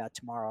really worry about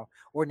tomorrow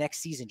or next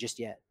season just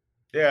yet.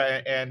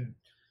 Yeah. And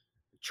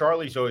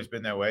Charlie's always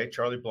been that way.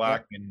 Charlie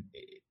Black and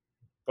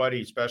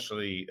Buddy,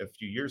 especially a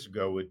few years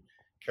ago, would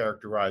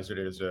characterize it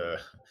as a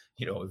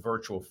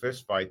virtual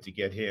fist fight to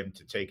get him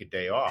to take a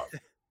day off.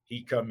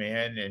 He'd come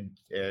in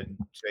and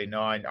say,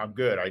 no, I'm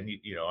good. I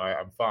need,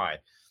 I'm fine.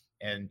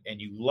 And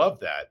you love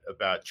that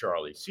about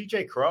Charlie.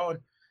 CJ Cron,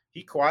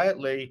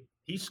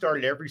 he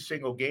started every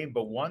single game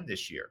but one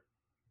this year.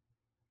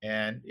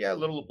 And a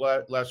little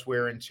less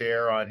wear and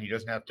tear on, he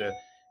doesn't have to,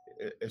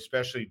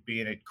 especially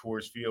being at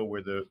Coors Field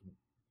where the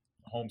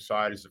home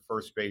side is the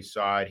first base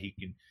side, he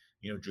can,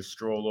 just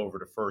stroll over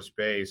to first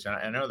base. And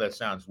I know that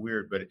sounds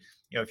weird, but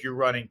if you're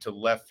running to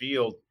left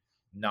field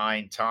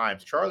 9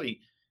 times,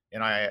 Charlie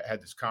and I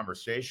had this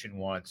conversation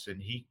once,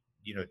 and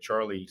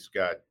Charlie's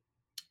got,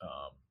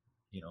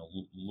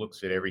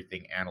 looks at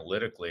everything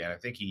analytically. And I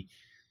think he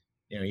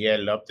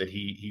added up that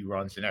he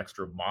runs an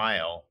extra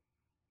mile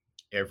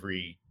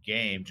every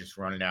game, just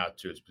running out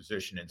to his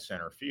position in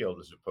center field,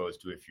 as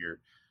opposed to if you're,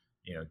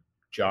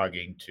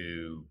 jogging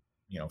to,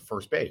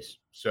 first base.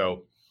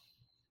 So,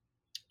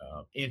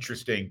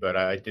 interesting, but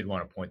I did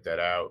want to point that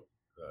out,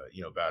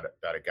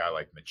 about a guy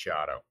like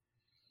Machado.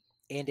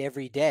 And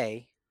every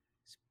day,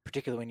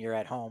 particularly when you're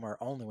at home or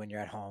only when you're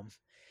at home,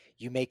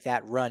 you make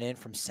that run in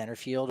from center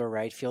field or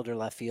right field or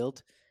left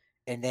field,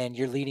 and then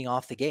you're leading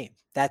off the game.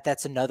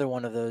 That's another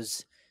one of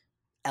those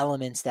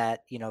elements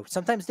that,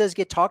 sometimes does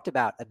get talked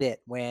about a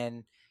bit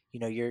when,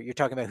 you're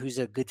talking about who's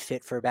a good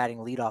fit for batting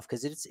leadoff,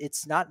 because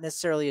it's not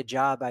necessarily a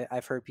job.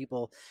 I've heard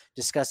people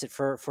discuss it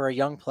for a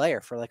young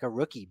player, for like a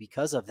rookie,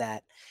 because of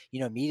that,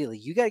 immediately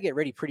you got to get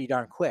ready pretty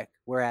darn quick.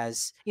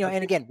 Whereas,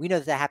 and again, we know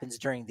that happens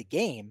during the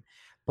game,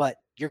 but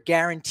you're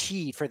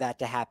guaranteed for that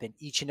to happen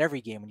each and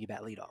every game when you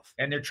bat leadoff.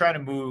 And they're trying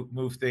to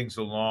move things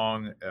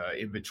along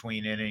in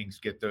between innings,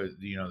 get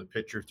the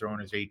pitcher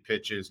throwing his 8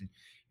 pitches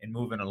and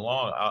moving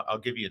along. I'll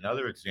give you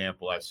another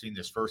example. I've seen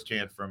this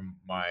firsthand from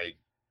my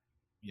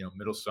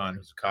middle son,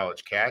 who's a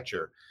college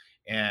catcher,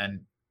 and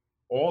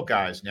all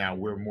guys now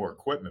wear more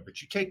equipment,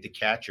 but you take the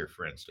catcher,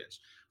 for instance.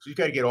 So he's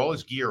got to get all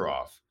his gear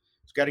off.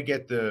 He's got to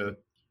get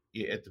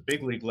at the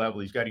big league level,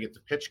 he's got to get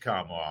the pitch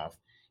comm off.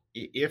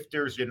 If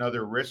there's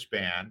another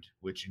wristband,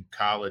 which in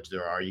college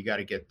there are, you got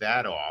to get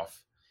that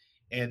off.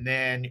 And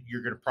then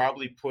you're going to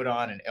probably put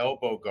on an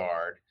elbow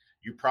guard.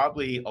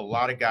 A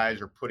lot of guys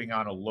are putting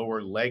on a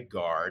lower leg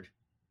guard.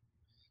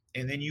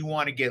 And then you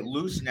want to get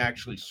loose and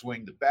actually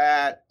swing the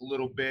bat a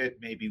little bit,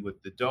 maybe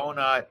with the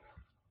donut.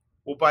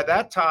 Well, by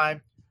that time,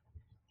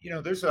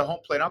 there's a home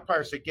plate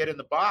umpire that get in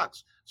the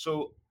box.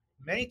 So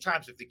many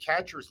times if the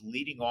catcher is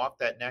leading off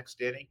that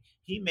next inning,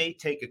 he may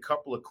take a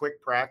couple of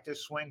quick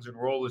practice swings and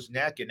roll his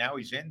neck, and now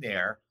he's in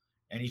there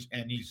and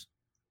he's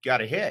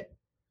got a hit,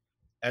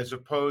 as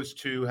opposed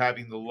to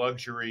having the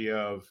luxury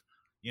of,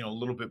 a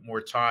little bit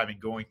more time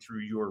and going through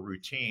your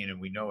routine. And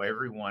we know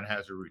everyone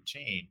has a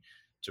routine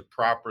to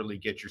properly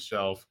get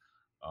yourself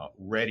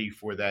ready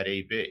for that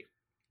AB.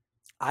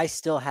 I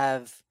still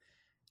have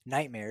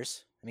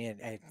nightmares. I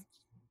mean,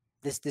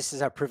 this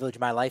is how privileged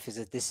my life is,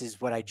 that this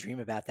is what I dream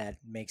about. That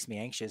makes me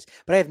anxious.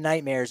 But I have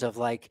nightmares of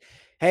like,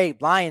 hey,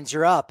 Lions,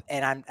 you're up,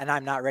 and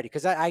I'm not ready,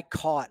 because I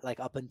caught, like,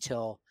 up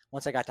until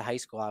once I got to high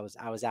school,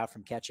 I was out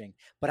from catching.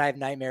 But I have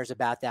nightmares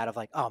about that, of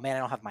like, oh man, I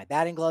don't have my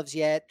batting gloves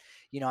yet.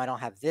 I don't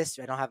have this.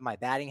 I don't have my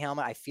batting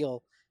helmet. I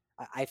feel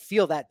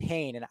that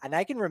pain, and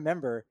I can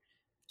remember.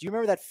 Do you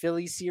remember that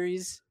Phillies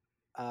series?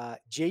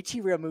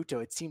 JT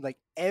Realmuto. It seemed like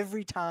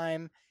every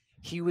time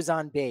he was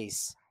on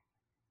base,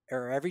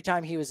 or every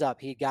time he was up,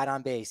 he got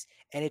on base,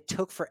 and it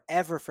took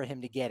forever for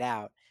him to get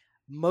out.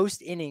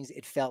 Most innings,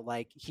 it felt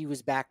like he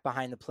was back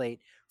behind the plate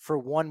for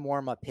one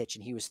warm-up pitch,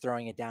 and he was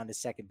throwing it down to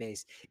second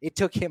base. It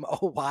took him a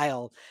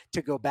while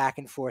to go back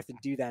and forth and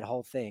do that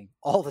whole thing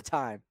all the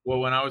time. Well,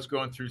 when I was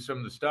going through some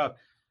of the stuff,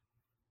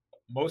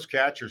 most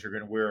catchers are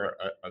going to wear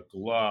a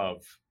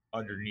glove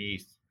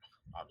underneath,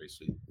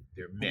 obviously,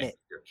 their mitt,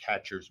 their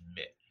catcher's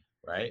mitt,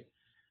 right?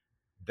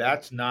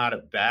 That's not a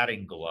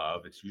batting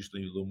glove. It's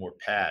usually a little more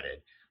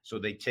padded. So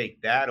they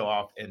take that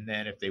off, and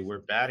then if they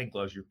wear batting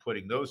gloves, you're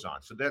putting those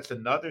on. So that's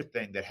another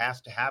thing that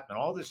has to happen.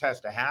 All this has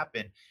to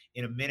happen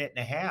in a minute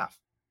and a half.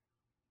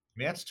 I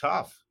mean, that's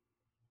tough.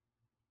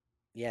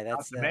 Yeah,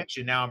 Not to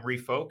mention, now I'm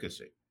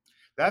refocusing.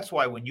 That's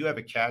why when you have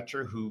a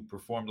catcher who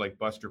performed like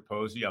Buster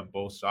Posey on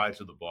both sides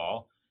of the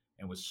ball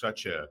and was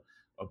such a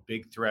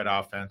big threat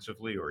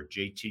offensively, or a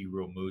JT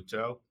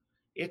Realmuto,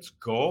 it's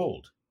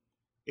gold.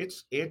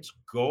 It's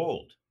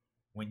gold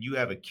when you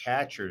have a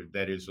catcher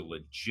that is a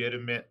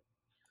legitimate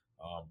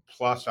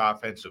plus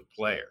offensive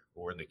player,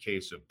 or in the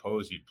case of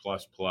Posey,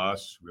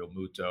 plus,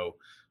 Realmuto,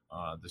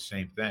 the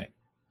same thing.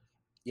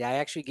 Yeah, I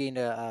actually gained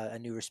a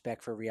new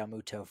respect for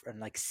Realmuto, and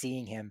like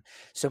seeing him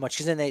so much,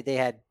 because then they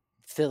had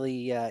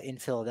Philly in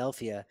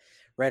Philadelphia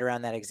right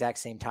around that exact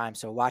same time.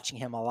 So watching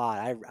him a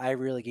lot, I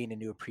really gained a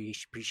new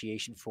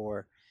appreciation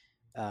for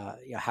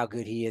how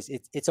good he is.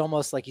 It's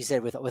almost like you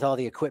said, with all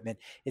the equipment.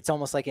 It's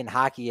almost like in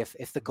hockey,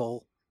 if the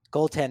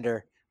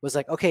goaltender was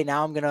like, okay,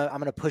 now I'm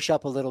gonna push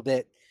up a little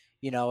bit,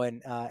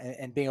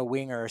 and being a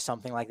winger or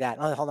something like that.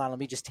 Oh, hold on, let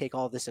me just take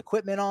all this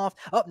equipment off.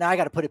 Oh, now I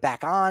got to put it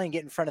back on and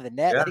get in front of the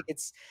net. Yeah. I think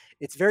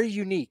it's very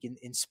unique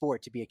in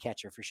sport to be a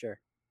catcher, for sure.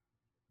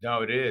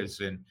 No, it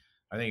is. And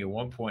I think at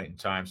one point in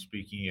time,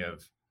 speaking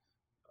of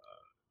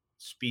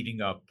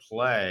speeding up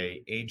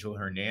play, Angel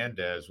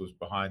Hernandez was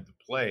behind the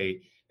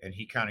plate, and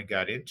he kind of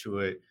got into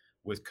it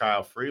with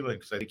Kyle Freeland,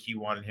 because I think he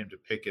wanted him to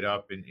pick it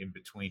up in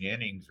between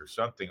innings or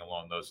something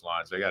along those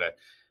lines. I got to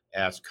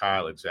ask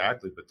Kyle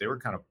exactly, but they were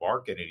kind of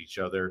barking at each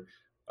other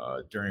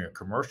during a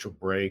commercial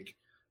break,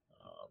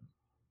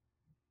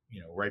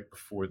 right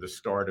before the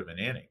start of an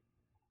inning.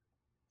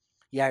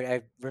 Yeah,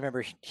 I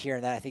remember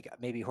hearing that. I think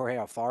maybe Jorge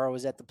Alfaro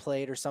was at the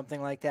plate or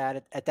something like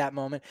that at that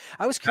moment.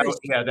 I was curious.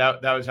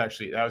 That was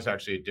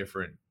actually a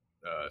different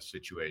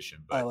situation.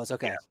 But it was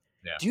okay.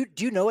 Yeah.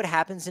 Do you know what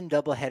happens in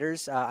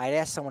doubleheaders? I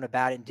asked someone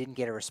about it and didn't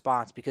get a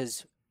response,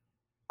 because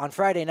on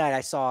Friday night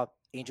I saw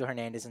Angel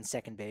Hernandez in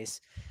second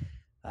base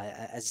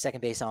as a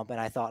second base ump, and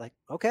I thought, like,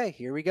 okay,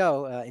 here we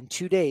go. In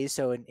 2 days,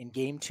 so in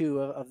game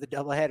 2 of the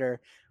doubleheader,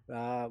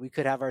 we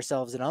could have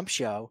ourselves an ump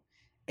show.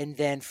 And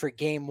then for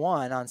game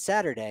 1 on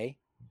Saturday,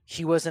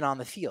 he wasn't on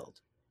the field,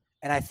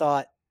 and I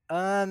thought,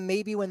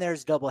 maybe when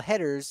there's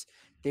doubleheaders,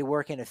 they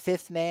work in a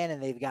fifth man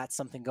and they've got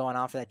something going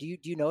on for that. Do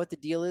you know what the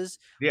deal is?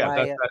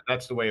 Yeah,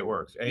 that's the way it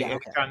works. Yeah,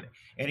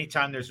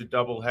 Anytime there's a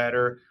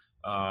doubleheader,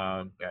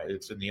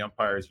 it's in the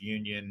umpires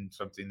union,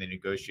 something they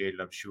negotiated,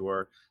 I'm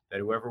sure, that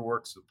whoever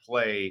works the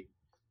plate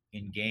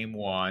in game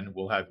 1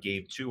 will have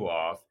game 2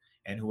 off,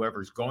 and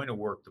whoever's going to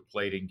work the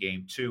plate in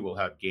game 2 will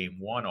have game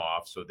 1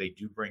 off. So they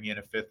do bring in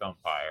a fifth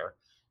umpire,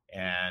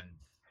 and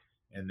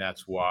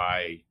that's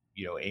why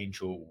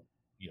Angel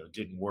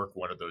didn't work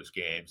one of those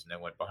games and then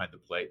went behind the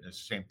plate. And it's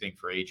the same thing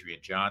for Adrian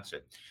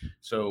Johnson.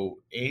 So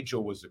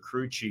Angel was the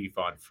crew chief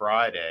on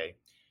Friday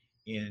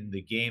in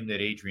the game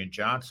that Adrian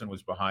Johnson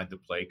was behind the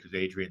plate, because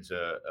Adrian's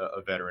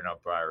a veteran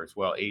umpire as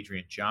well.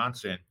 Adrian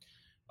Johnson,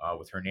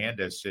 with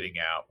Hernandez sitting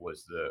out,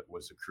 was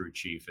the crew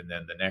chief. And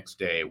then the next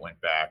day it went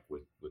back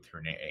with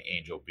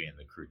Angel being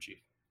the crew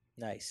chief.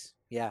 Nice.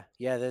 Yeah.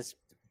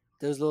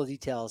 Those little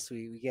details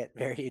we get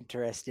very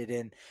interested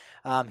in.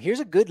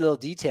 Here's a good little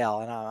detail,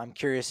 and I'm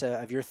curious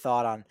of your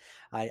thought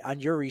on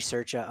your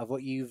research of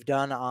what you've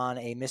done on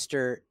a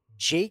Mr.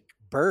 Jake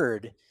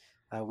Bird.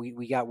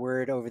 We got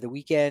word over the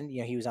weekend.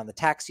 He was on the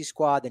taxi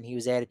squad, then he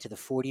was added to the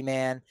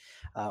 40-man,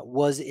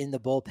 was in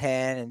the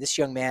bullpen. And this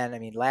young man, I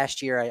mean,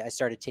 last year I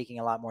started taking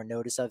a lot more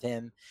notice of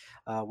him.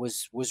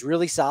 Was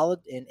really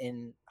solid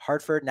in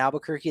Hartford and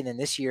Albuquerque, and then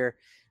this year,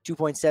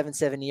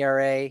 2.77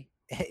 ERA.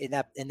 In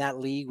that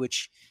league,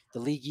 which the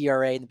league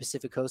ERA in the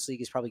Pacific Coast League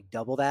is probably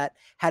double that,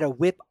 had a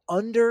whip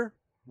under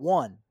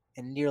 1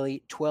 and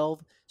nearly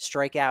 12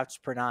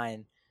 strikeouts per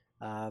 9.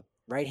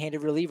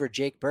 Right-handed reliever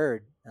Jake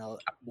Bird.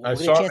 What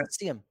a chance to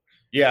see him.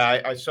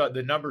 Yeah, I saw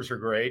the numbers are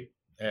great,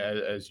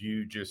 as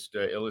you just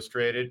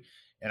illustrated,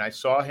 and I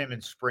saw him in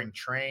spring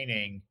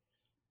training,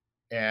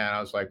 and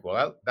I was like,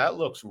 well, that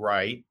looks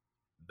right.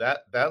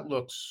 That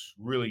looks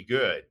really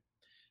good,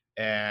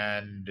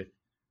 and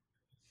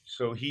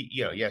So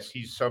yes,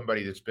 he's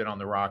somebody that's been on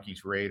the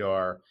Rockies'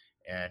 radar,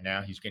 and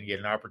now he's going to get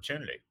an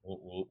opportunity.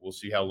 We'll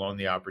see how long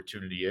the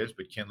opportunity is,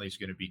 but Kinley's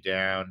going to be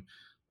down.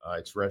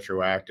 It's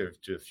retroactive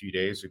to a few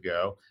days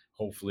ago.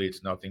 Hopefully,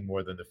 it's nothing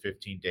more than the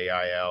 15-day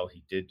IL.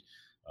 He did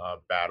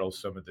battle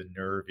some of the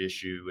nerve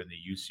issue in the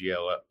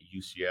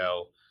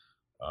UCL.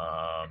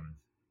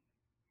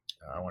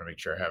 I want to make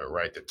sure I have it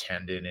right. The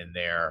tendon in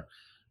there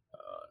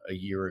a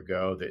year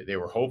ago. They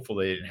were hopeful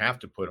they didn't have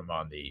to put him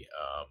on the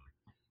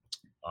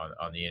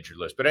injured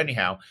list. But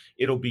anyhow,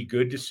 it'll be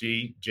good to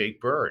see Jake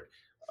Bird.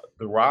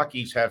 The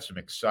Rockies have some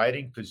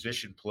exciting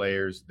position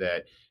players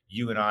that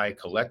you and I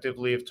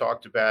collectively have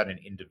talked about and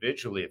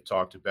individually have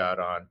talked about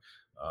on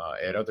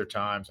at other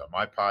times on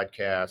my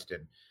podcast,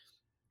 and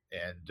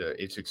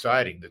it's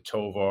exciting. The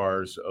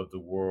Tovars of the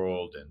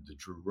world and the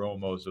Drew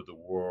Romos of the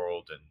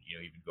world, and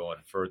even going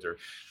further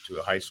to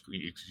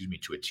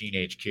to a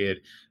teenage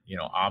kid,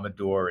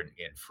 Amador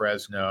in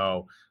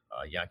Fresno,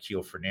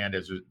 Yanquiel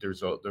Fernandez.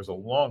 There's a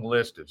long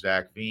list of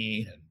Zach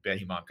Veen and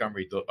Benny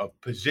Montgomery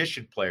of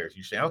position players.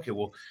 You say, okay,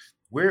 well,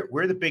 where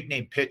are the big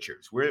name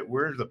pitchers? Where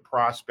are the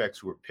prospects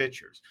who are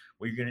pitchers?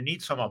 Well, you're going to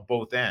need some on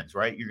both ends,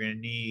 right? You're going to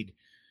need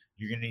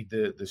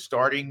the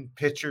starting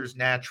pitchers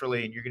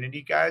naturally, and you're going to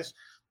need guys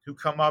who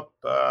come up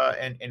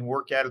and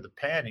work out of the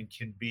pen and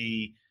can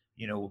be,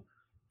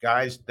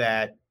 guys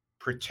that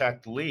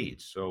protect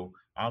leads. So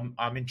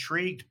I'm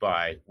intrigued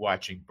by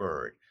watching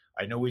Bird.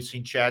 I know we've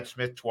seen Chad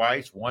Smith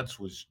twice. Once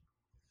was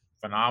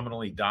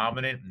phenomenally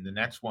dominant, and the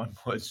next one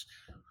was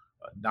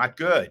not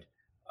good.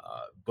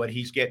 But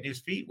he's getting his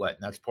feet wet,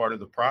 and that's part of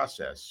the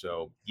process.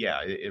 So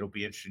yeah, it'll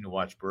be interesting to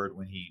watch Bird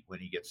when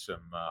he gets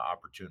some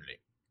opportunity.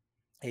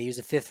 He was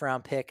a 5th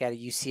round pick out of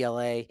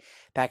UCLA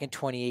back in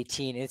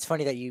 2018. And it's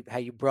funny that how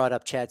you brought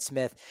up Chad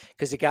Smith,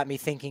 because it got me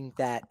thinking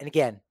that, and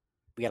again,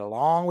 we got a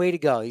long way to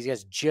go. These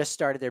guys just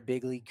started their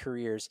big league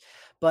careers,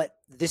 but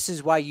this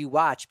is why you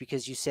watch,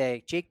 because you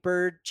say Jake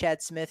Bird,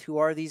 Chad Smith, who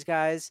are these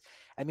guys?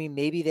 I mean,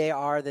 maybe they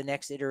are the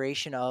next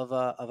iteration of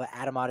a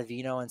Adam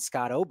Ottavino and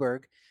Scott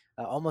Oberg,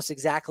 almost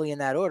exactly in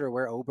that order,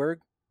 where Oberg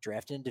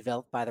drafted and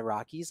developed by the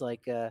Rockies,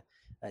 like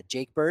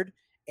Jake Bird.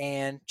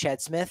 And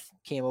Chad Smith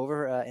came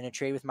over in a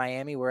trade with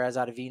Miami, whereas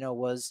Ottavino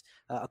was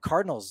a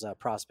Cardinals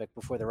prospect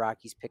before the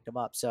Rockies picked him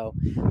up. So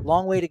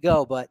long way to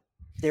go, but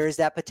there is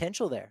that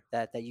potential there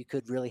that you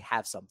could really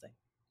have something.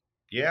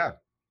 Yeah.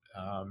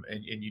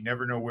 And you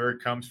never know where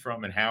it comes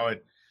from and how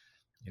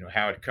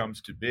it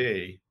comes to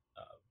be.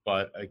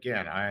 But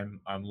again,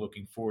 I'm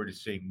looking forward to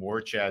seeing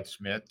more Chad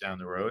Smith down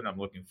the road, and I'm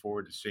looking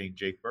forward to seeing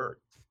Jake Bird.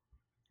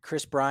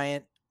 Chris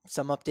Bryant,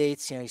 some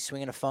updates. He's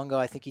swinging a fungo.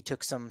 I think he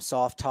took some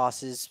soft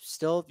tosses.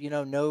 Still,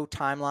 no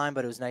timeline,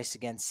 but it was nice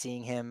again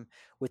seeing him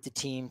with the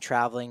team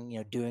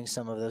traveling, doing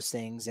some of those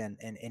things and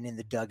in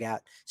the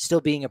dugout,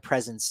 still being a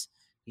presence,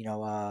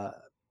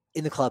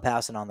 in the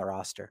clubhouse and on the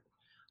roster.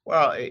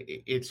 Well,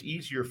 it's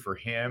easier for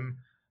him,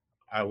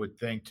 I would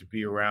think, to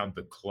be around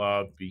the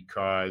club,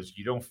 because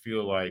you don't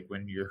feel like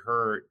when you're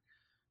hurt,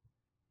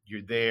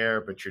 you're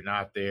there, but you're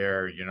not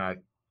there.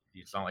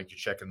 It's not like you're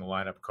checking the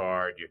lineup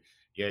card.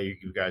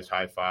 You guys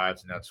high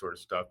fives and that sort of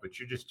stuff, but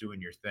you're just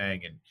doing your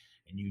thing, and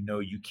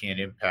you can't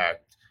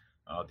impact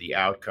the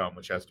outcome,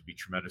 which has to be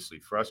tremendously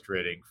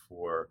frustrating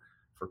for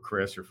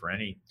Chris or for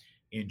any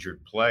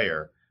injured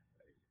player.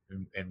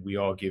 And we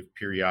all give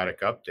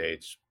periodic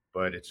updates,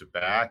 but it's a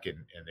back,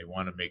 and they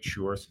want to make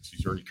sure, since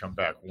he's already come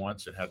back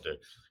once and had to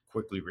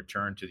quickly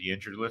return to the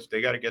injured list,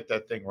 they got to get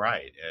that thing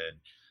right. And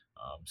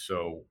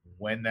so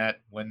when that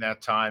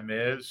time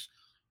is,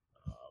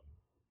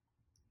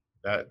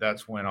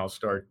 that's when I'll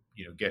start,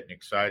 getting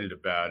excited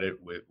about it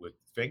with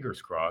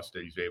fingers crossed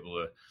that he's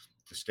able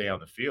to stay on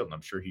the field. And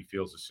I'm sure he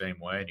feels the same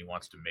way, and he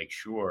wants to make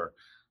sure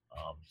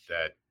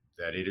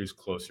that it is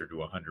closer to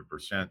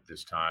 100%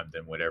 this time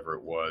than whatever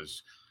it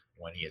was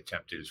when he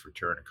attempted his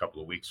return a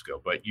couple of weeks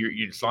ago. But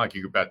it's not like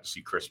you're about to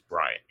see Chris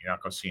Bryant. You're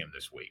not going to see him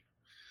this week.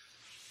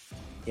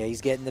 Yeah,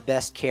 he's getting the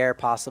best care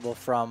possible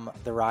from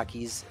the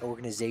Rockies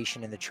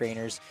organization and the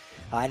trainers.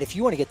 And if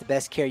you want to get the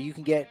best care you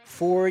can get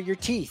for your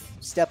teeth,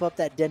 step up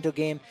that dental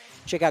game.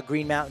 Check out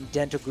Green Mountain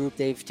Dental Group.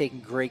 They've taken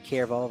great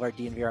care of all of our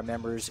DNVR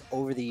members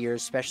over the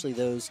years, especially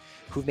those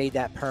who've made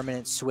that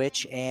permanent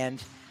switch.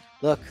 And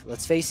look,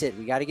 let's face it,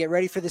 we got to get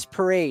ready for this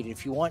parade.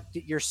 If you want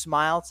your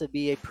smile to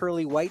be a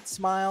pearly white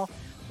smile,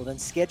 well, then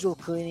schedule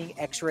cleaning,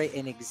 x-ray,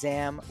 and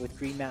exam with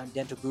Green Mountain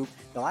Dental Group.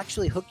 They'll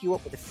actually hook you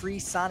up with a free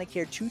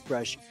Sonicare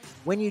toothbrush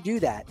when you do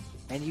that.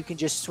 And you can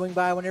just swing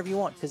by whenever you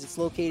want, because it's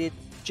located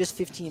just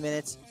 15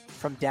 minutes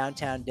from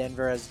downtown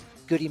Denver. As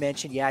Goody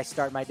mentioned, I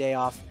start my day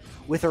off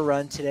with a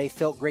run today.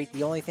 Felt great.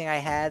 The only thing I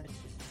had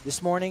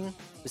this morning,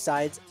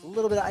 besides a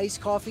little bit of iced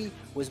coffee,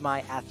 was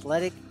my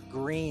Athletic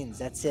Greens.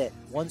 That's it.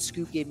 One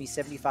scoop gave me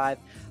 75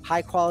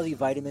 high-quality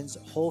vitamins,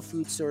 whole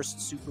food sourced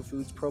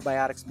superfoods,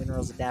 probiotics,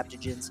 minerals,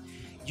 adaptogens.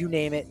 You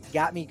name it,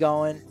 got me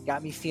going,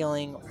 got me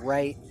feeling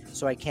right,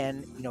 so I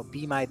can,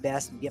 be my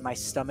best and get my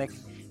stomach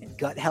and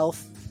gut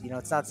health.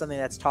 It's not something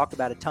that's talked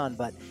about a ton,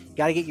 but you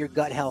got to get your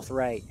gut health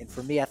right. And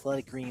for me,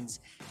 Athletic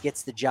Greens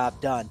gets the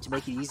job done. To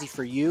make it easy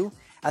for you,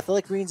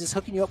 Athletic Greens is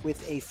hooking you up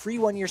with a free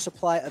 1-year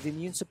supply of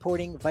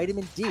immune-supporting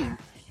vitamin D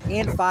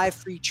and 5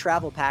 free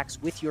travel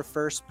packs with your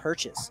first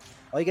purchase.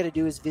 All you got to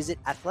do is visit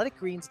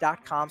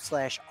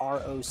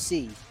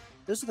athleticgreens.com/ROC.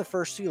 Those are the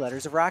first 2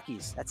 letters of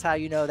Rockies. That's how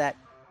you know that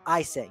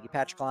I sent you,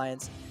 Patrick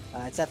Lyons.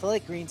 It's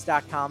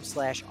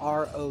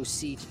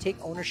athleticgreens.com/ROC to take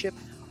ownership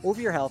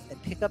over your health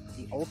and pick up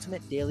the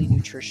ultimate daily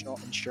nutritional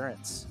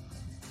insurance.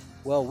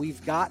 Well,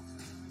 we've got,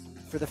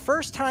 for the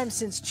first time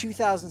since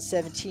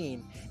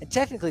 2017, and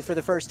technically for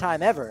the first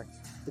time ever,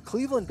 the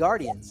Cleveland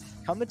Guardians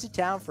coming to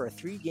town for a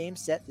 3-game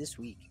set this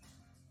week.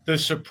 The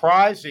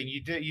surprising,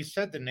 you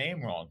said the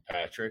name wrong,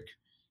 Patrick.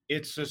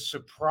 It's the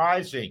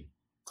surprising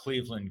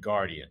Cleveland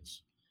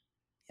Guardians.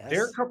 Yes.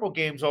 They're a couple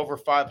games over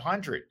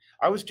 500.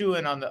 I was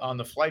doing on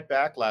the flight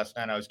back last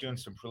night, I was doing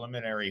some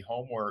preliminary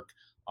homework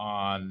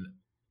on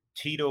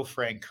Tito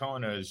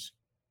Francona's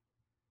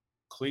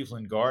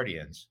Cleveland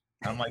Guardians.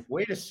 I'm like,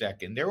 wait a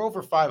second, they're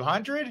over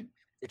 500?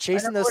 They're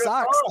chasing those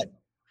Sox.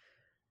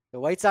 The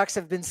White Sox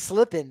have been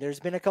slipping. There's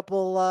been a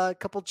couple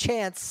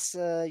chants.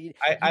 You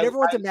never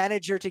want the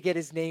manager to get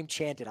his name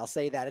chanted. I'll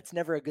say that. It's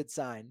never a good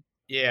sign.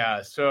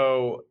 Yeah,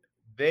 so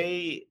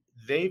they've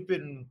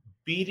been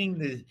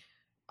beating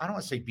I don't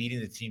want to say beating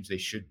the teams they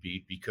should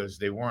beat, because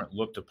they weren't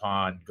looked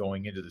upon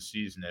going into the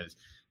season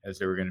as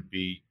they were going to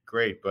be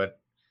great. But,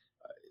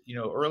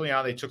 early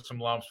on they took some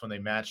lumps when they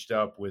matched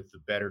up with the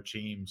better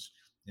teams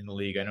in the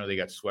league. I know they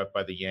got swept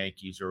by the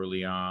Yankees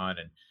early on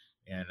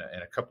and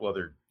a couple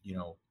other,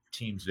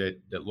 teams that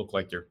look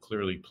like they're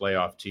clearly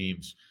playoff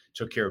teams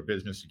took care of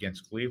business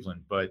against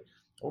Cleveland. But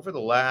over the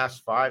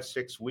last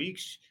 5-6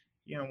 weeks,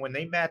 when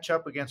they match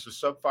up against a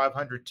sub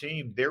 500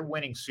 team, they're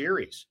winning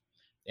series.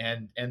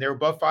 And they're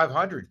above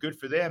 500. Good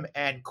for them.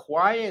 And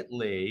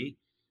quietly,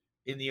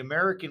 in the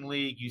American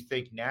League, you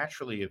think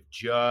naturally of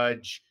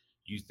Judge,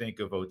 you think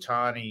of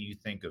Ohtani, you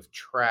think of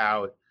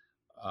Trout.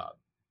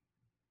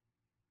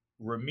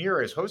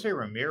 Jose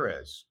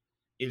Ramirez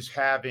is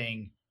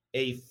having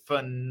a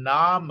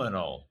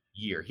phenomenal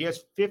year. He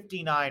has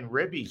 59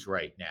 ribbies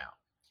right now.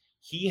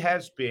 He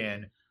has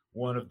been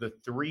one of the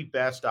 3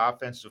 best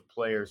offensive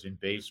players in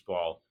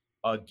baseball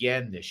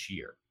again this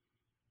year.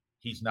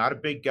 He's not a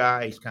big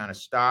guy. He's kind of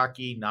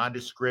stocky,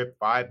 nondescript,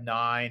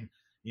 5'9",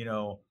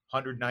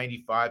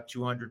 195,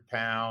 200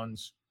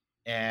 pounds.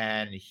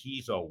 And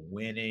he's a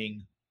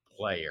winning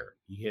player.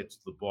 He hits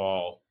the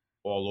ball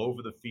all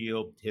over the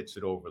field, hits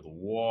it over the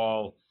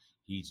wall.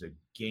 He's a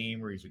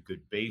gamer. He's a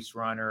good base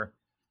runner.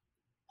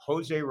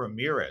 Jose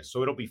Ramirez.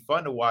 So it'll be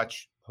fun to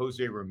watch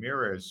Jose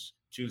Ramirez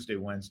Tuesday,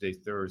 Wednesday,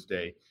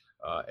 Thursday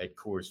at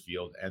Coors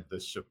Field, and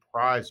the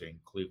surprising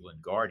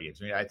Cleveland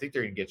Guardians. I mean, I think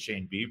they're going to get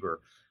Shane Bieber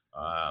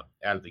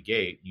out of the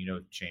gate.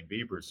 Shane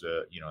Bieber's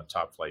a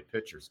top flight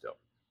pitcher still.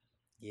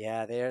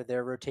 Yeah,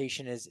 their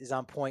rotation is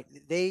on point.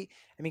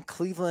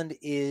 Cleveland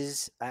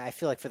is, I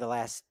feel like, for the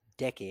last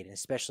decade, and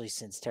especially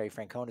since Terry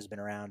Francona has been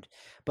around,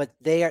 but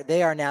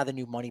they are now the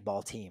new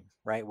Moneyball team,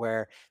 right?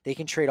 Where they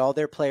can trade all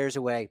their players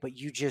away, but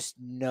you just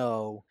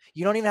know,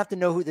 you don't even have to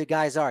know who the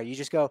guys are. You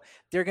just go,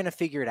 they're going to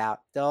figure it out.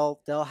 They'll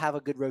have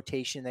a good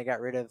rotation. They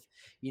got rid of,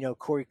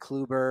 Corey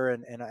Kluber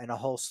and a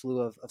whole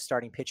slew of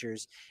starting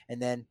pitchers.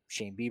 And then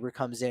Shane Bieber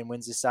comes in,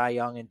 wins the Cy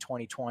Young in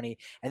 2020.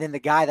 And then the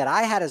guy that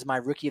I had as my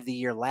rookie of the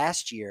year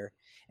last year,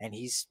 and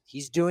he's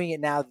doing it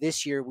now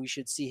this year. We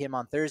should see him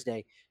on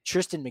Thursday.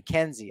 Tristan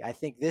McKenzie. I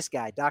think this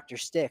guy, Dr.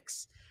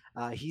 Sticks,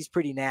 he's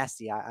pretty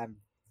nasty. I'm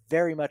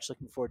very much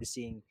looking forward to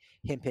seeing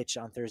him pitch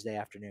on Thursday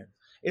afternoon.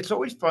 It's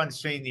always fun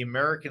seeing the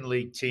American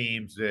League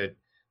teams that,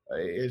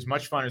 as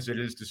much fun as it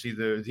is to see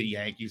the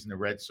Yankees and the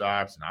Red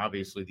Sox, and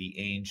obviously the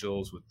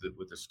Angels with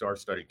the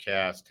star-studded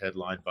cast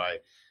headlined by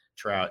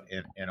Trout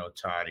and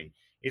Ohtani.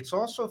 It's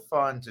also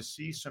fun to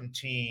see some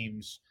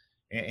teams,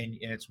 and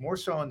it's more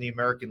so in the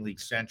American League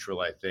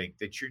Central, I think,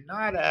 that you're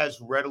not as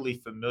readily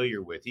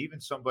familiar with. Even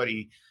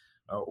somebody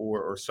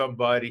or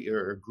somebody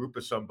or a group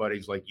of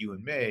somebodies like you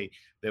and me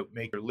that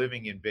make their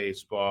living in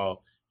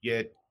baseball,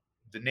 yet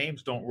the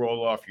names don't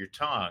roll off your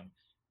tongue.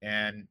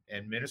 And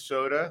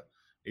Minnesota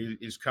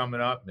is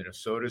coming up.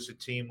 Minnesota's a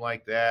team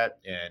like that,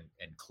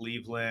 and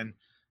Cleveland,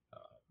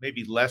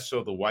 maybe less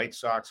so the White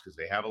Sox because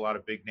they have a lot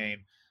of big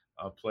name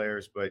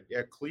players. But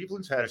yeah,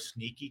 Cleveland's had a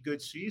sneaky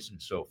good season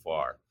so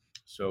far.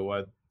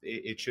 So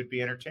it should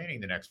be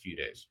entertaining the next few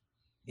days.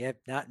 Yeah,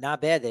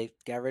 not bad. They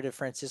got rid of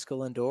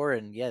Francisco Lindor,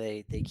 and yeah,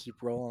 they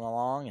keep rolling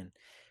along. And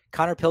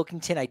Connor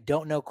Pilkington, I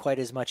don't know quite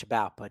as much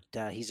about, but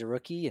he's a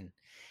rookie and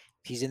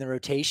he's in the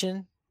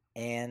rotation,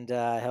 and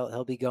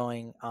he'll be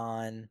going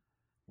on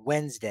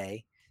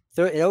Wednesday.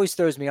 It always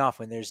throws me off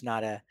when there's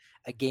not a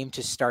game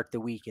to start the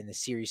week and the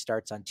series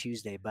starts on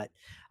Tuesday. But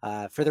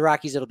for the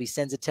Rockies, it'll be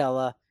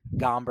Senzatella,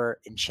 Gomber,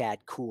 and Chad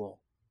Kuhl.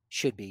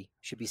 Should be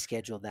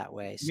scheduled that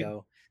way.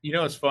 So.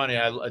 It's funny.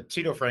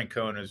 Tito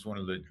Francona is one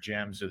of the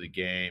gems of the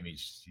game.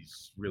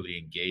 He's really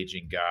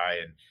engaging guy,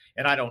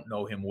 and I don't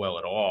know him well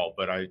at all,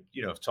 but I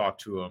have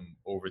talked to him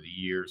over the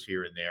years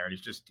here and there, and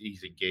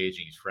he's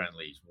engaging, he's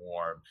friendly, he's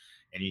warm,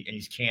 and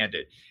he's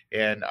candid.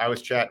 And I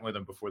was chatting with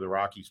him before the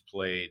Rockies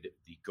played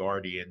the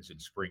Guardians in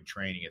spring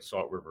training at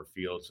Salt River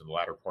Fields in the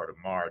latter part of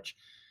March.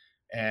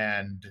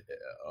 And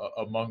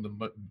among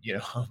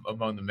the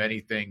among the many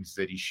things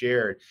that he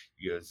shared,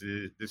 he goes,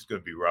 "This is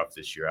going to be rough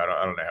this year.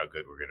 I don't know how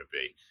good we're going to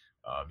be."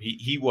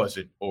 He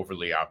wasn't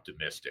overly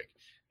optimistic,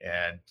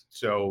 and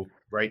so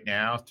right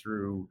now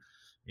through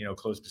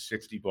close to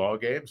 60 ball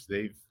games,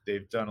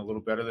 they've done a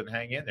little better than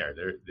hang in there.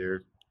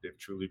 They've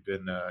truly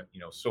been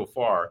so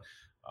far.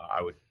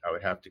 I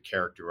would have to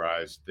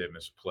characterize them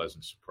as a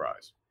pleasant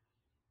surprise.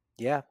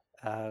 Yeah.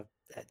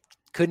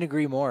 Couldn't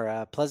agree more.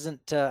 An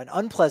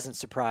unpleasant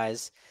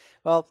surprise.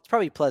 Well, it's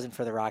probably pleasant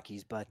for the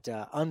Rockies, but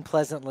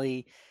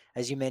unpleasantly,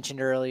 as you mentioned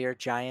earlier,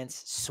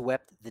 Giants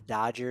swept the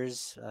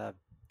Dodgers.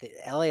 The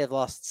LA have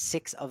lost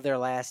 6 of their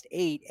last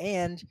 8,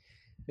 and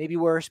maybe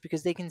worse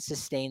because they can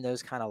sustain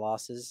those kind of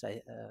losses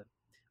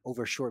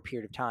over a short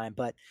period of time.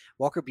 But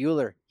Walker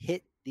Buehler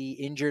hit the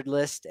injured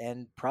list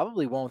and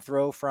probably won't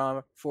throw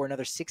for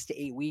another 6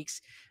 to 8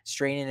 weeks,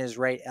 straining his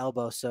right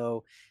elbow.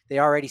 So they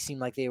already seem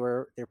like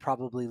they're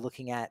probably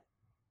looking at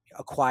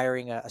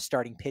acquiring a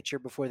starting pitcher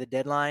before the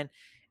deadline.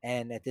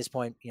 And at this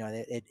point,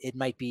 it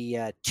might be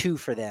 2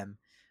 for them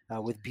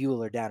with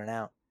Buehler down and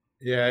out.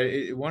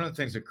 Yeah, one of the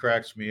things that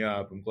cracks me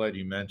up, I'm glad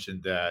you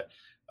mentioned that.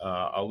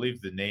 I'll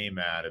leave the name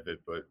out of it,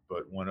 but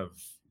one of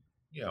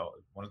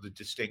the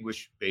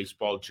distinguished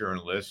baseball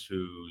journalists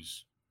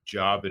whose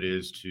job it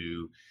is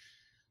to,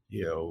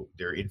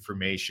 their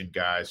information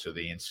guys, so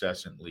they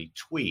incessantly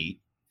tweet,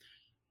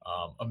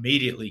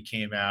 immediately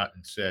came out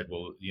and said,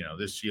 well,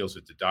 this seals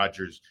that the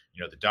Dodgers,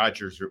 the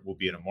Dodgers will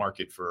be in a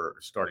market for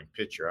a starting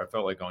pitcher. I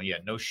felt like going, yeah,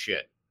 no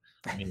shit.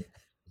 I mean,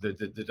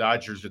 the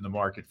Dodgers in the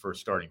market for a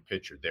starting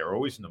pitcher. They're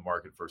always in the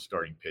market for a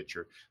starting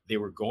pitcher. They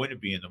were going to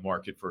be in the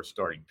market for a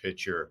starting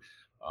pitcher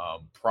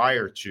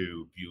prior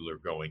to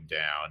Buehler going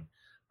down.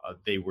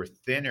 They were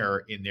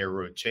thinner in their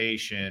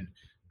rotation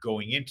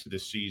going into the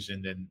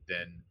season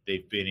than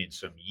they've been in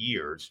some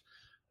years.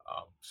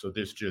 So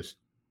this just,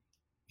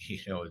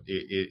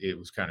 it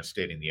was kind of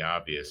stating the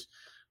obvious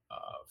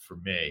for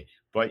me.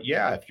 But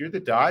yeah, if you're the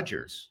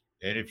Dodgers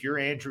and if you're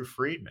Andrew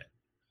Friedman,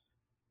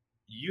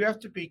 you have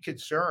to be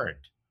concerned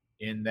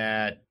in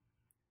that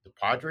the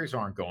Padres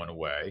aren't going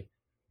away.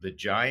 The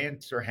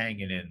Giants are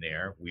hanging in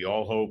there. We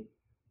all hope,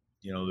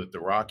 that the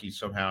Rockies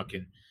somehow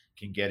can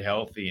get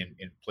healthy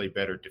and play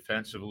better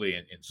defensively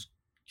and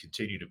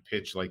continue to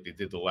pitch like they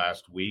did the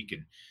last week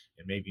and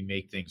maybe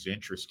make things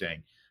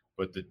interesting.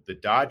 But the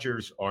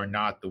Dodgers are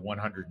not the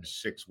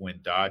 106 win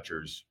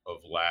Dodgers of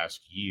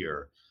last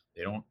year.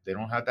 They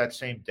don't have that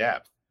same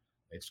depth.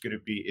 It's going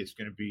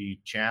to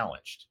be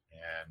challenged,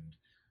 and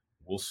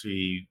we'll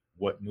see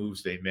what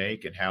moves they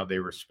make and how they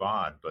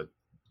respond. But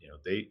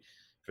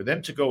for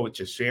them to go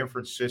to San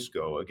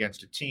Francisco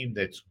against a team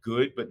that's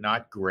good but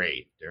not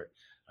great.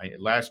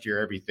 Last year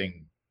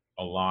everything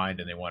aligned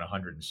and they won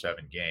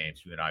 107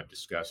 games. You and I have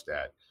discussed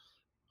that.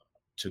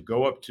 To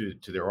go up to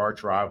their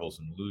arch rivals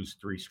and lose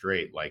 3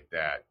 straight like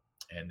that,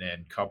 and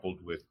then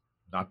coupled with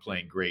not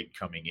playing great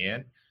coming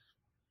in.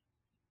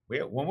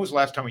 When was the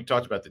last time we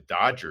talked about the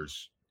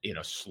Dodgers in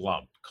a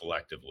slump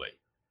collectively?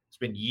 It's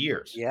been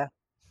years. Yeah.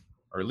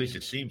 Or at least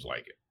it seems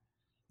like it.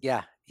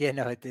 Yeah.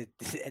 No,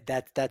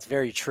 that's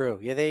very true.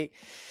 Yeah, they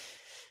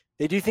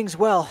do things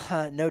well,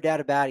 no doubt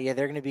about it. Yeah,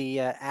 they're going to be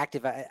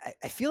active. I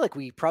feel like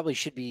we probably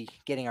should be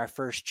getting our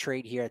first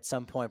trade here at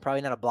some point.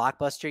 Probably not a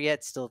blockbuster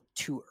yet. Still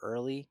too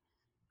early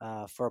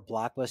for a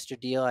blockbuster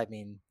deal. I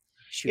mean,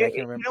 shoot, I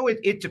can remember.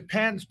 It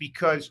depends,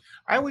 because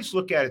I always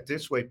look at it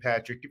this way,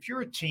 Patrick. If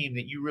you're a team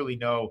that you really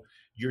know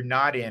you're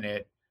not in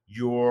it,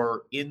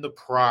 you're in the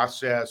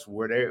process,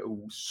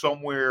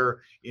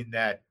 somewhere in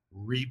that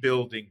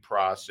rebuilding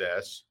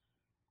process,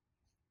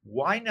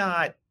 why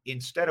not,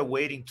 instead of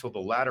waiting till the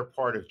latter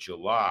part of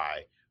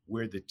July,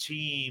 where the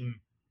team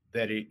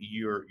that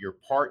you're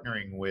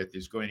partnering with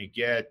is going to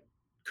get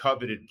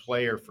coveted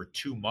player for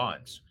 2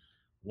 months,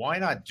 why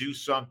not do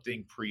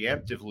something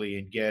preemptively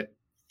and get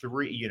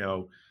 3?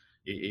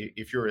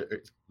 If you're,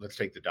 let's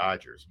take the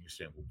Dodgers, and you're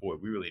saying, well,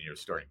 boy, we really need a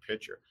starting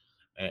pitcher,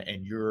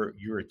 and you're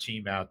a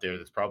team out there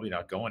that's probably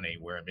not going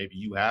anywhere, and maybe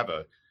you have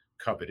a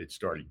coveted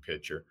starting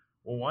pitcher.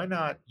 Well, why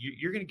not?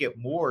 You're going to get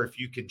more if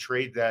you can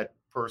trade that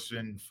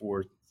person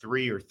for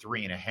 3 or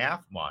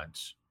 3.5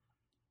 months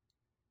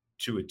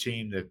to a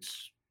team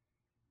that's,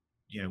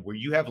 where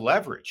you have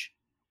leverage.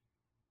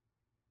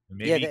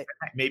 Maybe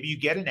you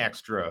get an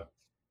extra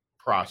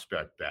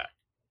prospect back.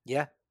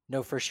 Yeah,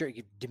 no, for sure.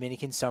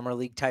 Dominican Summer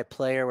League type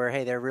player where,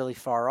 hey, they're really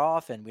far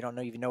off and we don't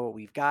even know what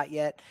we've got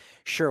yet.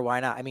 Sure,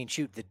 why not? I mean,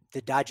 shoot,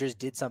 the Dodgers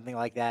did something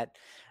like that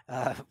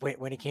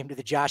when it came to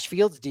the Josh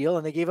Fields deal,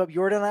 and they gave up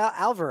Yordan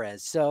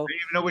Alvarez. So I don't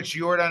even know which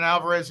Yordan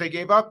Alvarez they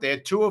gave up. They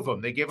had 2 of them.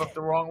 They gave up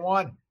the wrong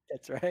one.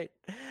 That's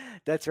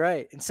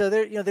right. And so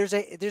there's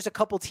a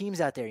couple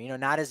teams out there,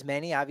 not as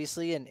many,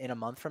 obviously, in a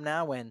month from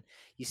now, when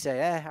you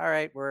say, all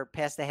right, we're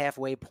past the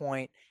halfway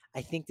point.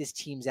 I think this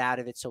team's out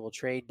of it, so we'll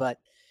trade. But,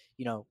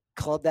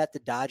 club that the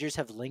Dodgers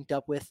have linked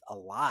up with a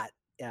lot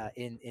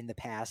in the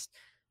past.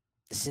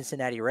 the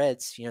Cincinnati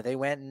Reds, they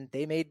went and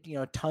they made,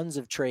 tons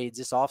of trades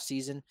this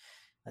offseason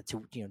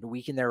to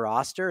weaken their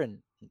roster, and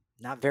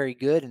not very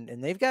good.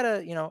 And they've got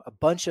a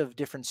bunch of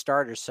different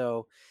starters.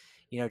 So,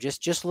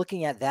 just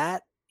looking at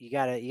that, you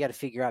gotta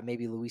figure out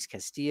maybe Luis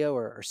Castillo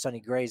or Sonny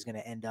Gray is going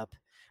to end up,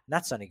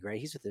 not Sonny Gray.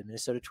 He's with the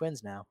Minnesota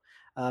Twins now.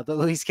 But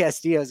Luis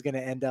Castillo is going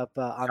to end up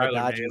on the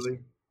Dodgers. Mahle.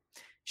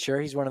 Sure.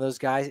 He's one of those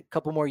guys, a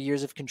couple more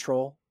years of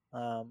control.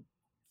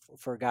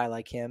 For a guy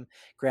like him,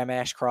 Graham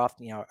Ashcroft,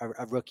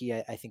 a rookie,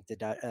 I think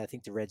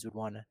the Reds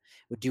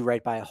would do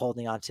right by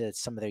holding on to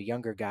some of their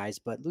younger guys.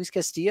 But Luis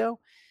Castillo,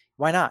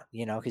 why not?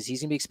 Because he's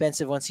gonna be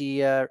expensive once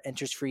he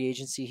enters free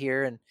agency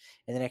here in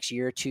the next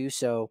year or two.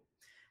 So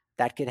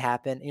that could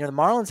happen. The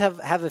Marlins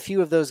have a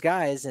few of those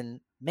guys, and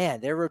man,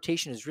 their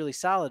rotation is really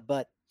solid,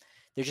 but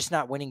they're just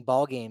not winning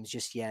ball games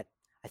just yet.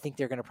 I think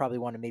they're going to probably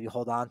want to maybe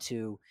hold on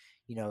to,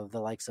 the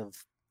likes of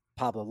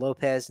Pablo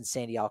Lopez and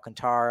Sandy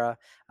Alcantara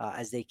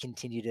as they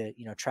continue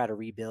to, try to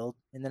rebuild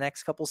in the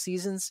next couple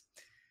seasons.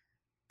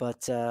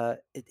 But the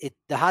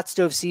hot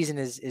stove season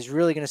is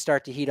really going to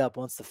start to heat up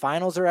once the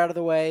finals are out of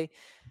the way.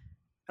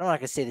 I'm not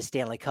going to say the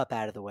Stanley Cup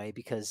out of the way,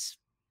 because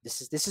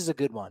this is a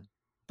good one,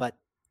 but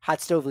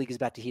hot stove league is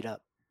about to heat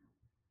up.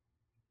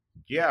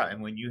 Yeah,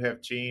 and when you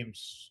have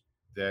teams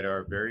that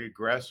are very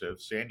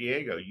aggressive, San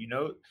Diego,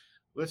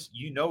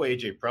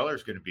 AJ Preller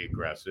is going to be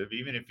aggressive.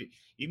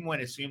 Even when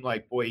it seemed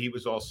like, boy, he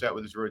was all set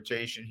with his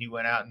rotation, he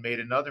went out and made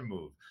another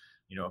move,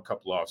 a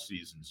couple off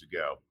seasons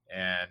ago.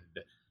 And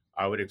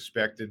I would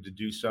expect them to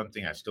do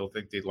something. I still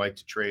think they'd like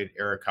to trade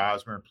Eric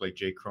Hosmer and play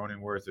Jake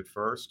Cronenworth at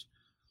first.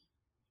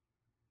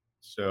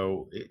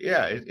 So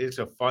it's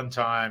a fun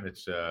time.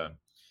 It's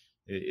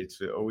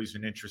always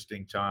an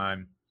interesting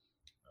time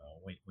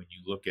when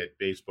you look at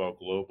baseball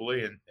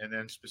globally, and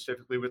then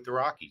specifically with the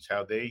Rockies,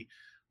 how they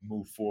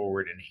move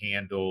forward and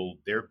handle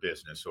their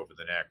business over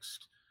the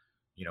next,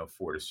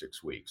 4 to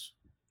 6 weeks.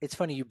 It's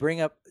funny you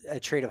bring up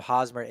a trade of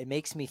Hosmer. It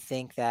makes me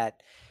think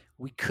that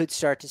we could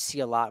start to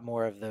see a lot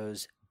more of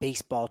those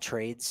baseball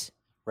trades,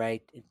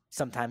 right?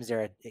 Sometimes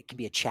it can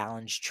be a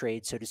challenge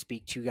trade, so to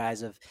speak, two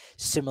guys of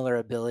similar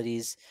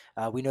abilities.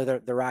 We know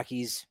that the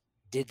Rockies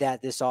did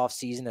that this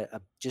offseason,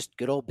 a just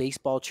good old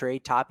baseball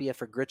trade, Tapia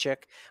for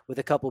Grichuk, with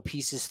a couple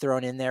pieces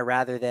thrown in there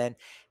rather than,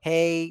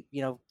 hey,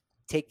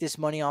 take this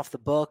money off the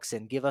books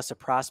and give us a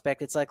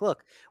prospect. It's like,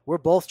 look, we're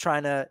both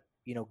trying to,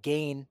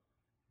 gain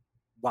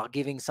while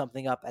giving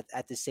something up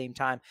at the same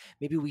time.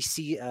 Maybe we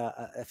see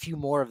a few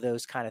more of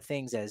those kind of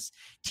things, as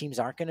teams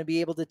aren't going to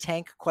be able to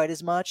tank quite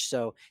as much.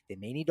 So they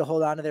may need to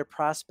hold on to their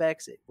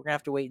prospects. We're going to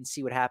have to wait and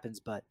see what happens,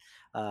 but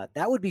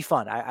that would be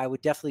fun. I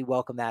would definitely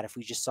welcome that if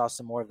we just saw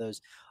some more of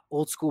those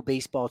old school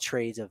baseball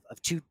trades of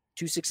two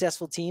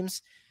successful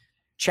teams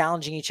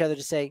challenging each other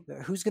to say,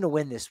 who's going to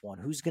win this one?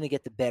 Who's going to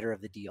get the better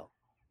of the deal?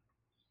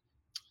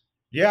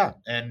 Yeah.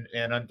 And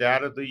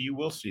undoubtedly you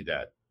will see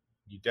that.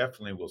 You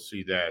definitely will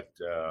see that.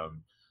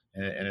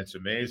 And it's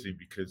amazing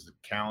because the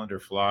calendar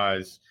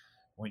flies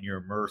when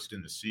you're immersed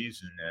in the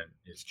season, and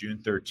it's June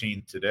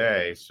 13th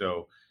today.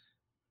 So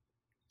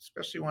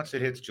especially once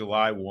it hits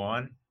July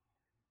 1,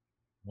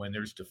 when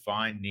there's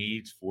defined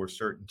needs for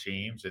certain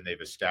teams and they've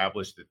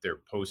established that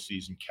they're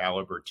postseason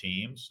caliber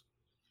teams,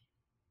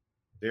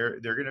 they're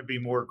going to be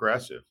more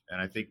aggressive. And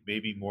I think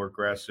maybe more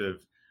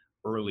aggressive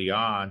early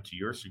on, to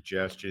your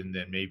suggestion,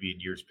 than maybe in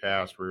years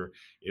past, where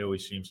it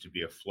always seems to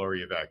be a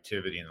flurry of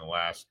activity in the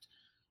last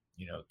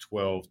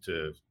 12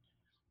 to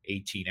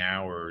 18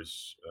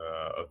 hours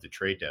of the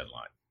trade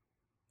deadline.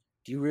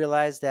 Do you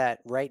realize that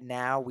right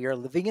now we are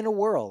living in a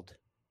world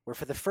where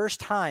for the first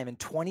time in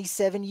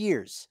 27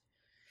 years,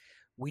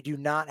 we do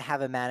not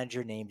have a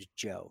manager named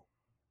Joe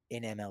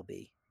in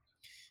MLB?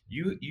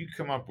 You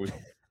come up with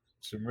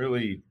some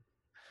really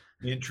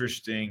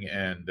interesting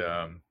and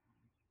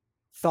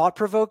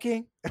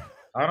thought-provoking?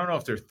 I don't know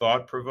if they're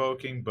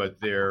thought-provoking, but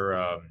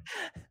they're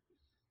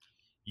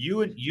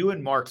you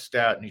and Mark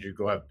Stout need to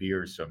go have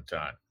beers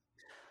sometime.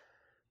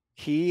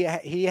 He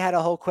had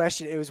a whole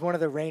question. It was one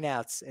of the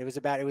rainouts.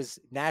 It was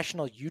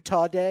National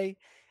Utah Day,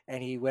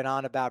 and he went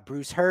on about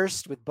Bruce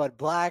Hurst with Bud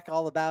Black,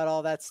 all about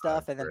all that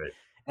stuff. Oh, and then great.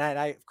 and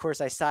I of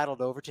course I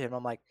sidled over to him.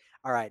 I'm like,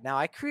 all right, now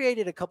I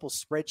created a couple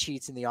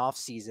spreadsheets in the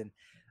offseason.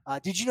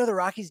 Did you know the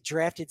Rockies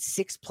drafted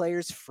 6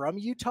 players from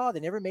Utah?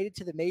 They never made it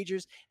to the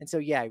majors. And so,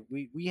 yeah,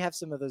 we have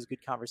some of those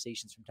good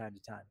conversations from time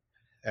to time.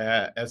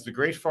 As the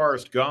great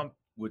Forrest Gump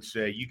would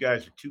say, you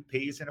guys are 2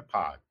 peas in a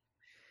pod,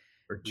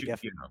 or two,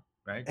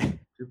 right?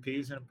 2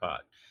 peas in a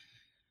pod.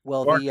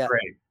 Well,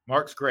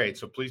 Mark's great.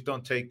 So please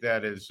don't take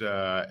that as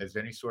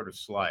any sort of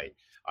slight.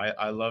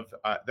 I love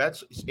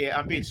that's. Yeah,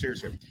 I'm being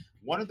serious here.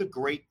 One of the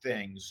great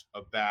things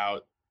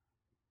about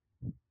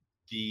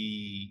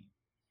the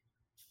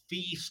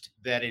feast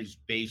that is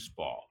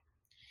baseball,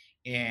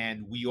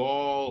 and we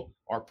all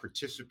are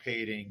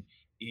participating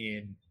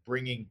in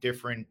bringing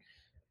different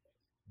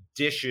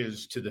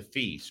dishes to the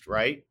feast,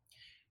 right?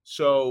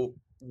 So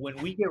when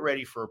we get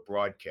ready for a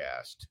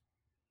broadcast,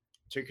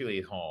 particularly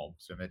at home,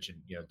 so I mentioned,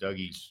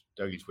 Dougie's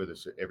with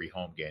us at every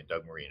home game,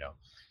 Doug Marino.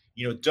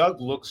 Doug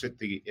looks at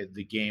the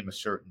game a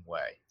certain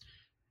way.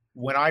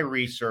 when I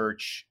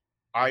research,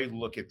 I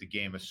look at the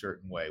game a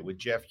certain way. With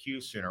Jeff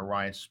Houston or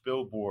Ryan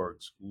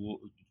Spielborg's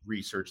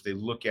research, they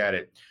look at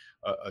it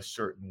a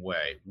certain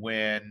way.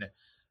 When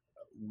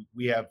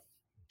we have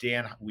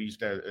we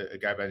used a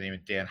guy by the name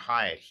of Dan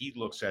Hyatt, he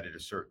looks at it a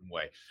certain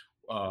way.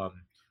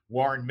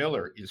 Warren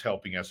Miller is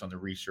helping us on the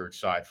research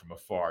side from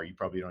afar. You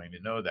probably don't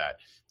even know that.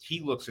 He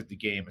looks at the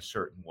game a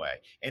certain way.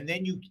 And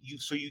then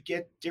you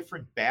get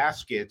different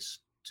baskets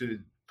to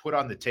put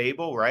on the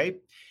table, right?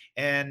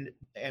 And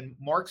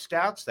Mark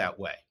Stout's that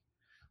way.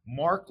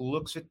 Mark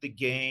looks at the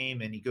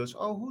game and he goes,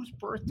 "Oh, whose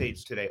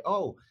birthday's today?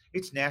 Oh,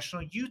 it's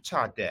National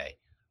Utah Day.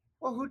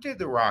 Well, who did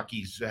the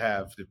Rockies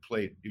have that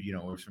played,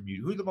 from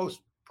Utah? Who are the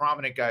most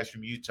prominent guys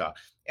from Utah?"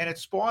 And it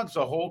spawns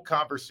a whole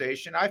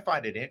conversation. I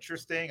find it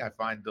interesting. I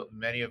find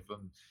many of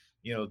them,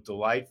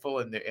 delightful,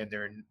 and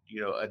they're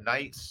a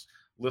nice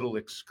little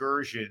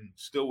excursion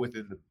still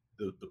within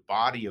the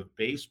body of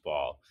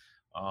baseball.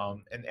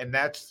 And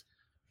that's,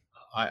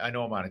 I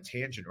know I'm on a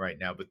tangent right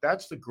now, but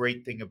that's the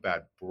great thing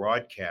about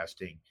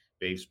broadcasting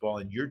baseball,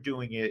 and you're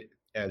doing it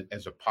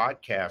as a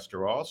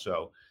podcaster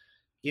also,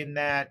 in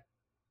that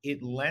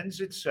it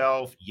lends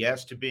itself,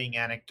 yes, to being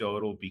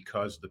anecdotal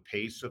because the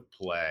pace of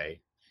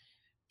play.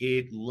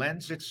 It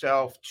lends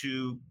itself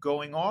to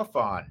going off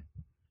on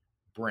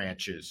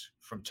branches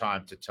from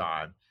time to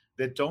time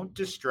that don't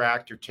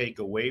distract or take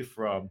away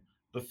from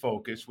the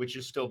focus, which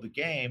is still the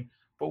game,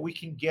 but we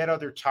can get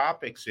other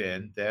topics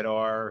in that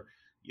are,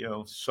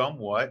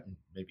 somewhat,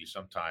 maybe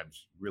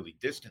sometimes really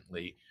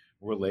distantly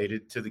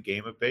related to the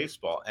game of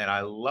baseball. And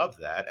I love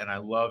that. And I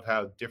love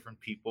how different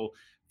people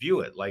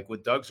view it. Like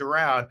when Doug's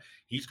around,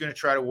 he's going to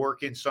try to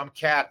work in some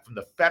cat from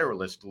the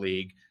Federalist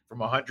League from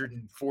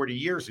 140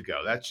 years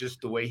ago. That's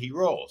just the way he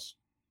rolls.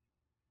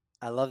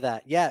 I love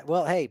that. Yeah.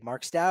 Well, hey,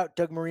 Mark Stout,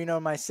 Doug Marino,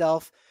 and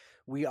myself,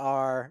 we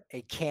are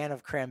a can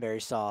of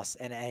cranberry sauce.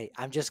 And hey,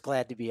 I'm just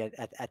glad to be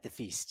at the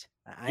feast.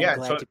 I'm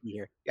glad to be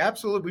here.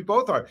 Absolutely. We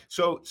both are.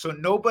 So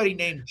nobody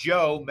named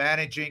Joe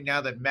managing now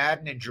that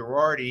Madden and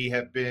Girardi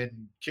have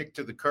been kicked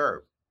to the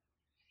curb.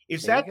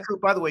 Is that true?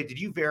 By the way, did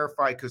you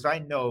verify? Because I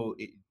know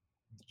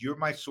you're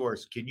my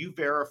source. Can you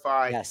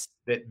verify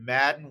that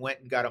Madden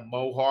went and got a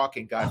mohawk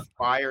and got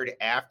fired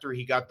after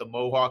he got the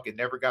mohawk and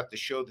never got to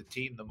show the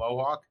team the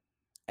mohawk?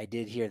 I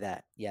did hear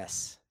that.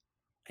 Yes,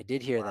 I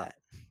did hear that.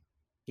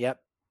 Yep.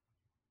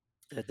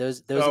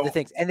 Those are the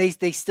things. And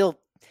they still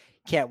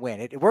can't win.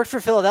 It worked for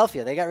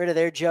Philadelphia. They got rid of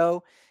their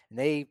Joe and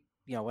they,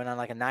 went on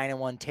like a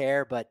 9-1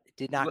 tear, but it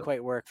did not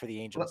quite work for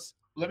the Angels.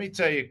 Let me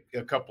tell you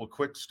a couple of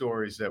quick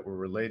stories that were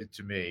related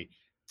to me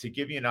to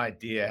give you an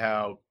idea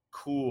how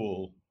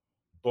cool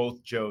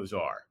both Joes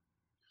are.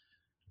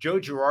 Joe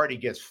Girardi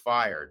gets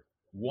fired.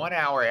 1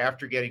 hour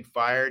after getting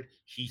fired,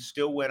 he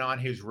still went on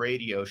his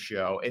radio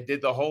show and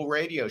did the whole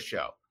radio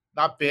show.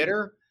 Not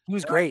bitter. He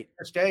was great.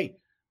 Stay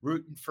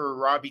rooting for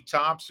Robbie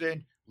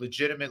Thompson,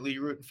 legitimately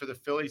rooting for the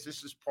Phillies.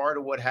 This is part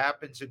of what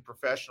happens in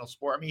professional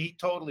sport. I mean, he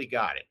totally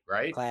got it,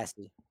 right?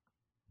 Classy.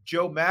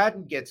 Joe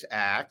Madden gets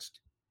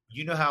axed.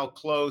 You know how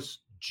close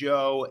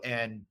Joe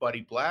and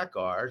Buddy Black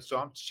are. So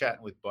I'm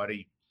chatting with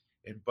Buddy,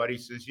 and Buddy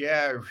says,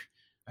 "Yeah,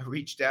 I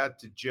reached out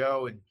to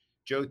Joe, and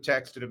Joe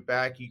texted him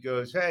back. He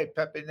goes, 'Hey,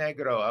 Pepe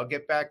Negro, I'll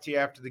get back to you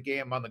after the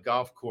game on the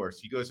golf course.'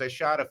 He goes, 'I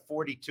shot a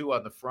 42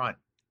 on the front.'"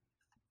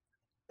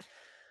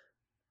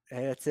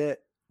 Hey, that's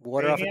it.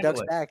 Water off a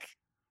duck's back.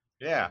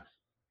 Yeah.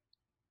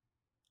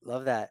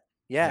 Love that.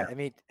 Yeah. I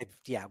mean,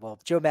 well,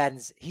 Joe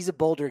Madden's, he's a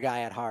Boulder guy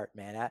at heart,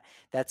 man.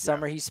 That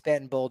summer he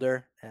spent in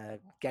Boulder,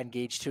 got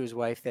engaged to his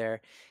wife there.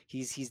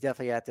 He's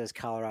definitely got those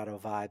Colorado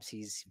vibes.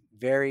 He's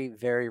very,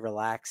 very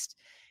relaxed.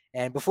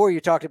 And before you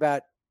talked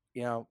about,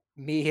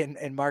 me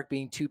and Mark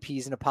being two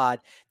peas in a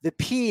pod, the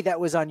pea that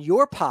was on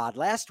your pod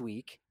last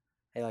week,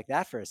 I like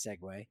that for a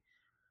segue.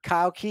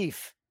 Kyle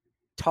Keefe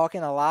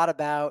talking a lot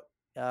about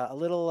a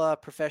little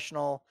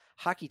professional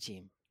hockey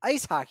team,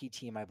 ice hockey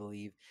team, I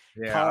believe.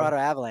 Yeah. Colorado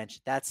Avalanche.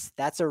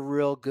 That's a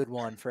real good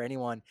one for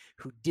anyone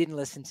who didn't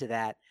listen to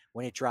that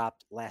when it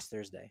dropped last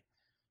Thursday.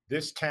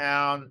 This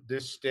town,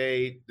 this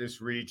state,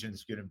 this region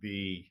is going to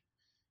be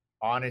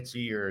on its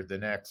ear the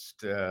next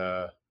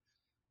 10,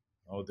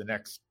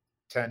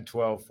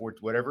 12, 14,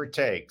 whatever it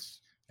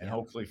takes. And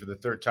hopefully for the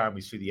third time,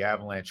 we see the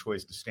Avalanche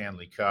hoist the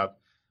Stanley Cup.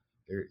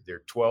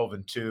 They're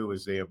 12-2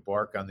 as they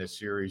embark on this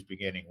series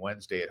beginning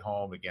Wednesday at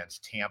home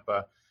against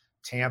Tampa.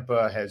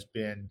 Tampa has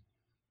been,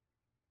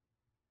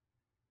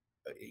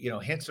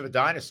 hints of a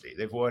dynasty.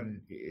 They've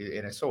won,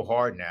 and it's so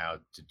hard now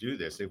to do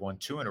this. They've won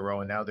 2 in a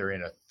row, and now they're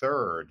in a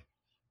third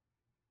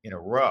in a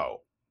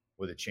row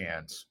with a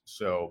chance.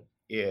 So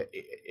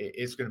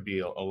it's going to be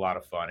a lot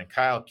of fun. And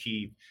Kyle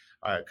Keefe,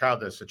 Kyle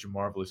does such a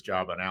marvelous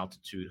job on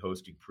Altitude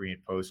hosting pre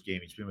and post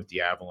game. He's been with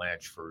the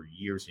Avalanche for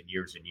years and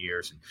years and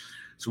years. And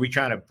so we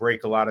kind of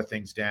break a lot of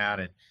things down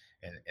and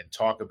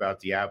talk about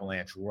the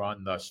Avalanche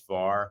run thus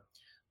far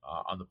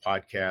on the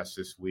podcast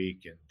this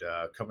week.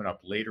 And coming up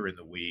later in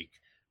the week,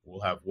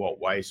 we'll have Walt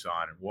Weiss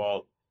on. And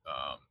Walt,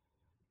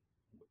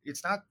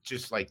 it's not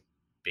just like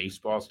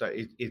baseball stuff.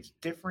 It's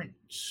different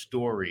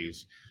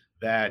stories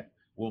that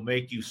will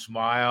make you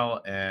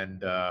smile,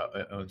 and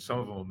some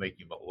of them will make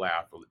you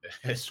laugh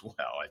as well,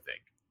 I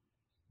think.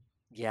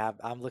 Yeah,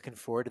 I'm looking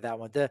forward to that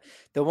one. The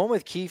one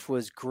with Keefe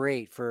was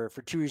great for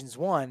two reasons.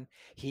 One,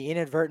 he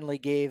inadvertently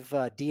gave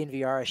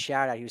DNVR a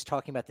shout out. He was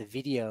talking about the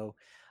video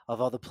of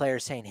all the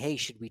players saying, "Hey,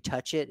 should we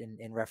touch it?"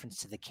 in reference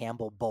to the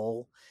Campbell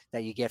Bowl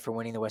that you get for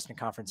winning the Western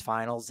Conference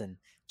Finals. And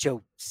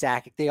Joe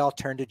Sakic, they all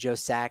turned to Joe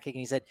Sakic, and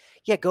he said,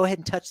 "Yeah, go ahead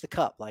and touch the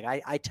cup. Like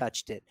I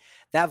touched it."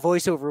 That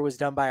voiceover was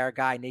done by our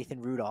guy Nathan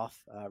Rudolph,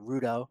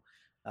 Rudo,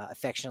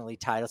 affectionately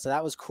titled. So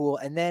that was cool.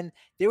 And then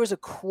there was a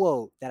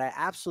quote that I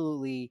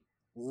absolutely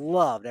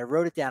loved. I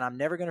wrote it down. I'm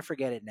never going to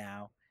forget it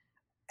now.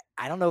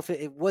 I don't know if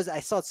it was, I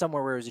saw it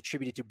somewhere where it was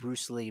attributed to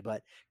Bruce Lee,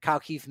 but Kyle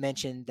Keefe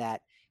mentioned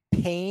that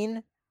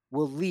pain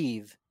will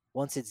leave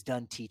once it's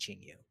done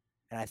teaching you.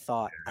 And I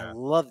thought, I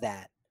love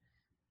that,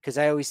 because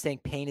I always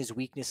think pain is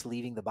weakness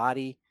leaving the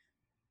body.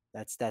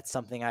 That's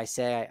something I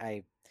say.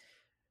 I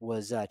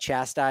was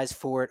chastised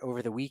for it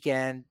over the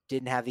weekend.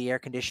 Didn't have the air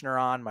conditioner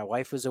on. My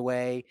wife was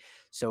away.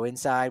 So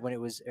outside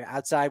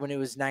when it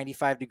was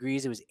 95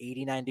 degrees, it was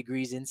 89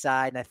 degrees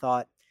inside. And I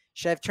thought,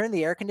 should I have turned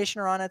the air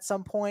conditioner on at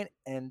some point?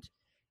 And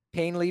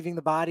pain leaving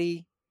the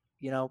body,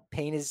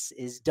 pain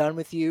is done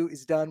with you,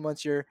 is done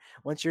once you're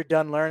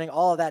done learning.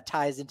 All of that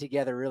ties in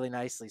together really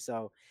nicely.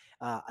 So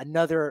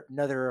another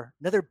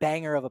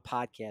banger of a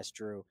podcast,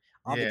 Drew,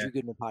 on the Drew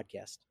Goodman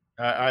podcast.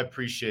 I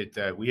appreciate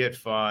that. We had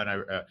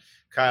fun.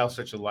 Kyle's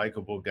such a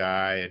likable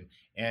guy,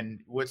 and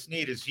what's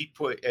neat is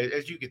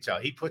as you can tell,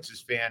 he puts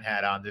his fan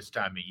hat on this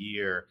time of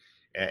year,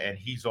 and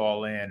he's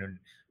all in. And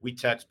we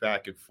text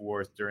back and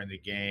forth during the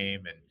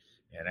game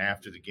and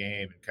after the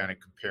game, and kind of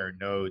compare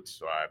notes.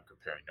 So I'm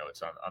comparing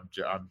notes.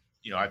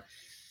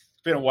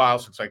 It's been a while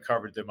since I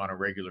covered them on a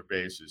regular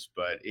basis,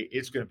 but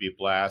it's going to be a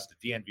blast. At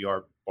the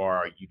DNVR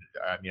bar,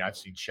 I've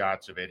seen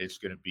shots of it. It's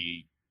going to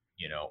be,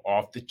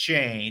 off the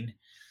chain,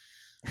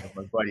 as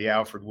my buddy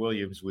Alfred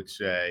Williams would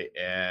say.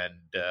 And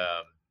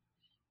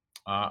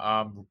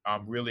I'm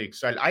really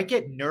excited. I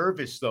get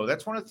nervous, though.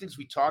 That's one of the things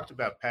we talked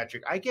about,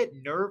 Patrick. I get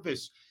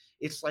nervous.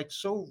 It's like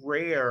so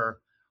rare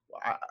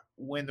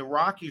when the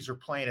Rockies are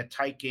playing a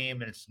tight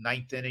game and it's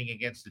ninth inning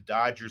against the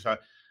Dodgers.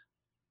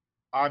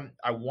 I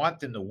want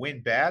them to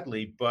win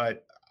badly,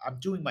 but I'm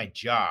doing my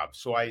job.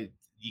 So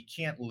you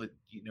can't let,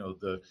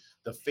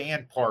 the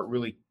fan part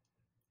really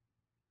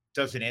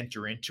doesn't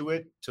enter into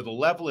it to the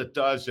level it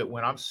does that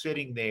when I'm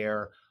sitting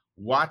there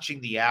watching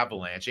the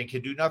Avalanche and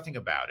can do nothing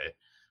about it.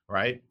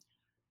 Right.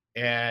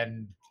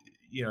 And,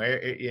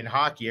 in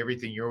hockey,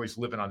 everything, you're always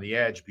living on the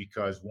edge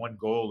because one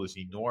goal is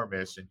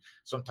enormous and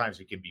sometimes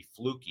it can be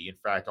fluky. In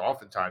fact,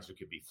 oftentimes it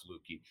can be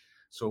fluky.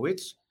 So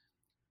it's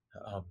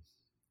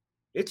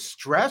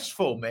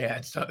stressful,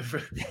 man.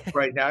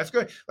 Right now, it's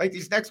good. Like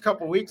these next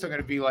couple of weeks, I'm going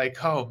to be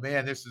like, oh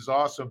man, this is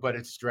awesome, but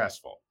it's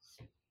stressful.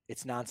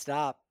 It's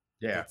nonstop.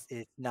 Yeah,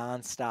 it's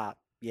nonstop.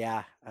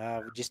 Yeah,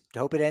 we just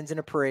hope it ends in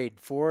a parade.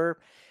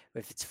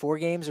 If it's 4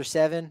 games or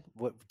 7,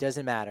 what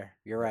doesn't matter.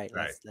 You're right.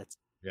 Let's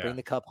bring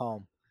the cup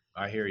home.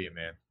 I hear you,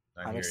 man.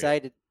 I'm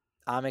excited.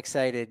 I'm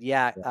excited.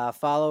 Yeah.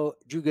 Follow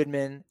Drew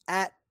Goodman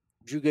at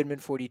Drew Goodman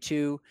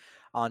 42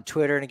 on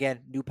Twitter. And again,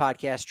 new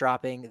podcast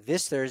dropping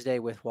this Thursday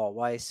with Walt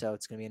Weiss. So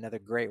it's going to be another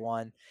great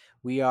one.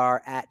 We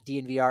are at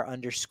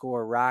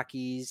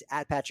DNVR_Rockies.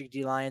 At Patrick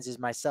D. Lyons is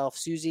myself.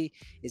 Susie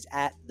is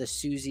at the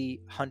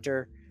Susie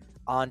Hunter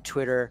on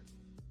Twitter.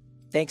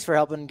 Thanks for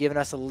helping, giving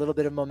us a little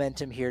bit of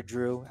momentum here,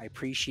 Drew. I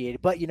appreciate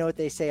it. But you know what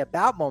they say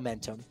about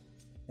momentum?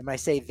 And when I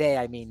say they,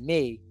 I mean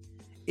me.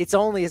 It's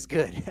only as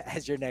good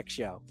as your next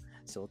show.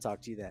 So we'll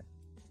talk to you then.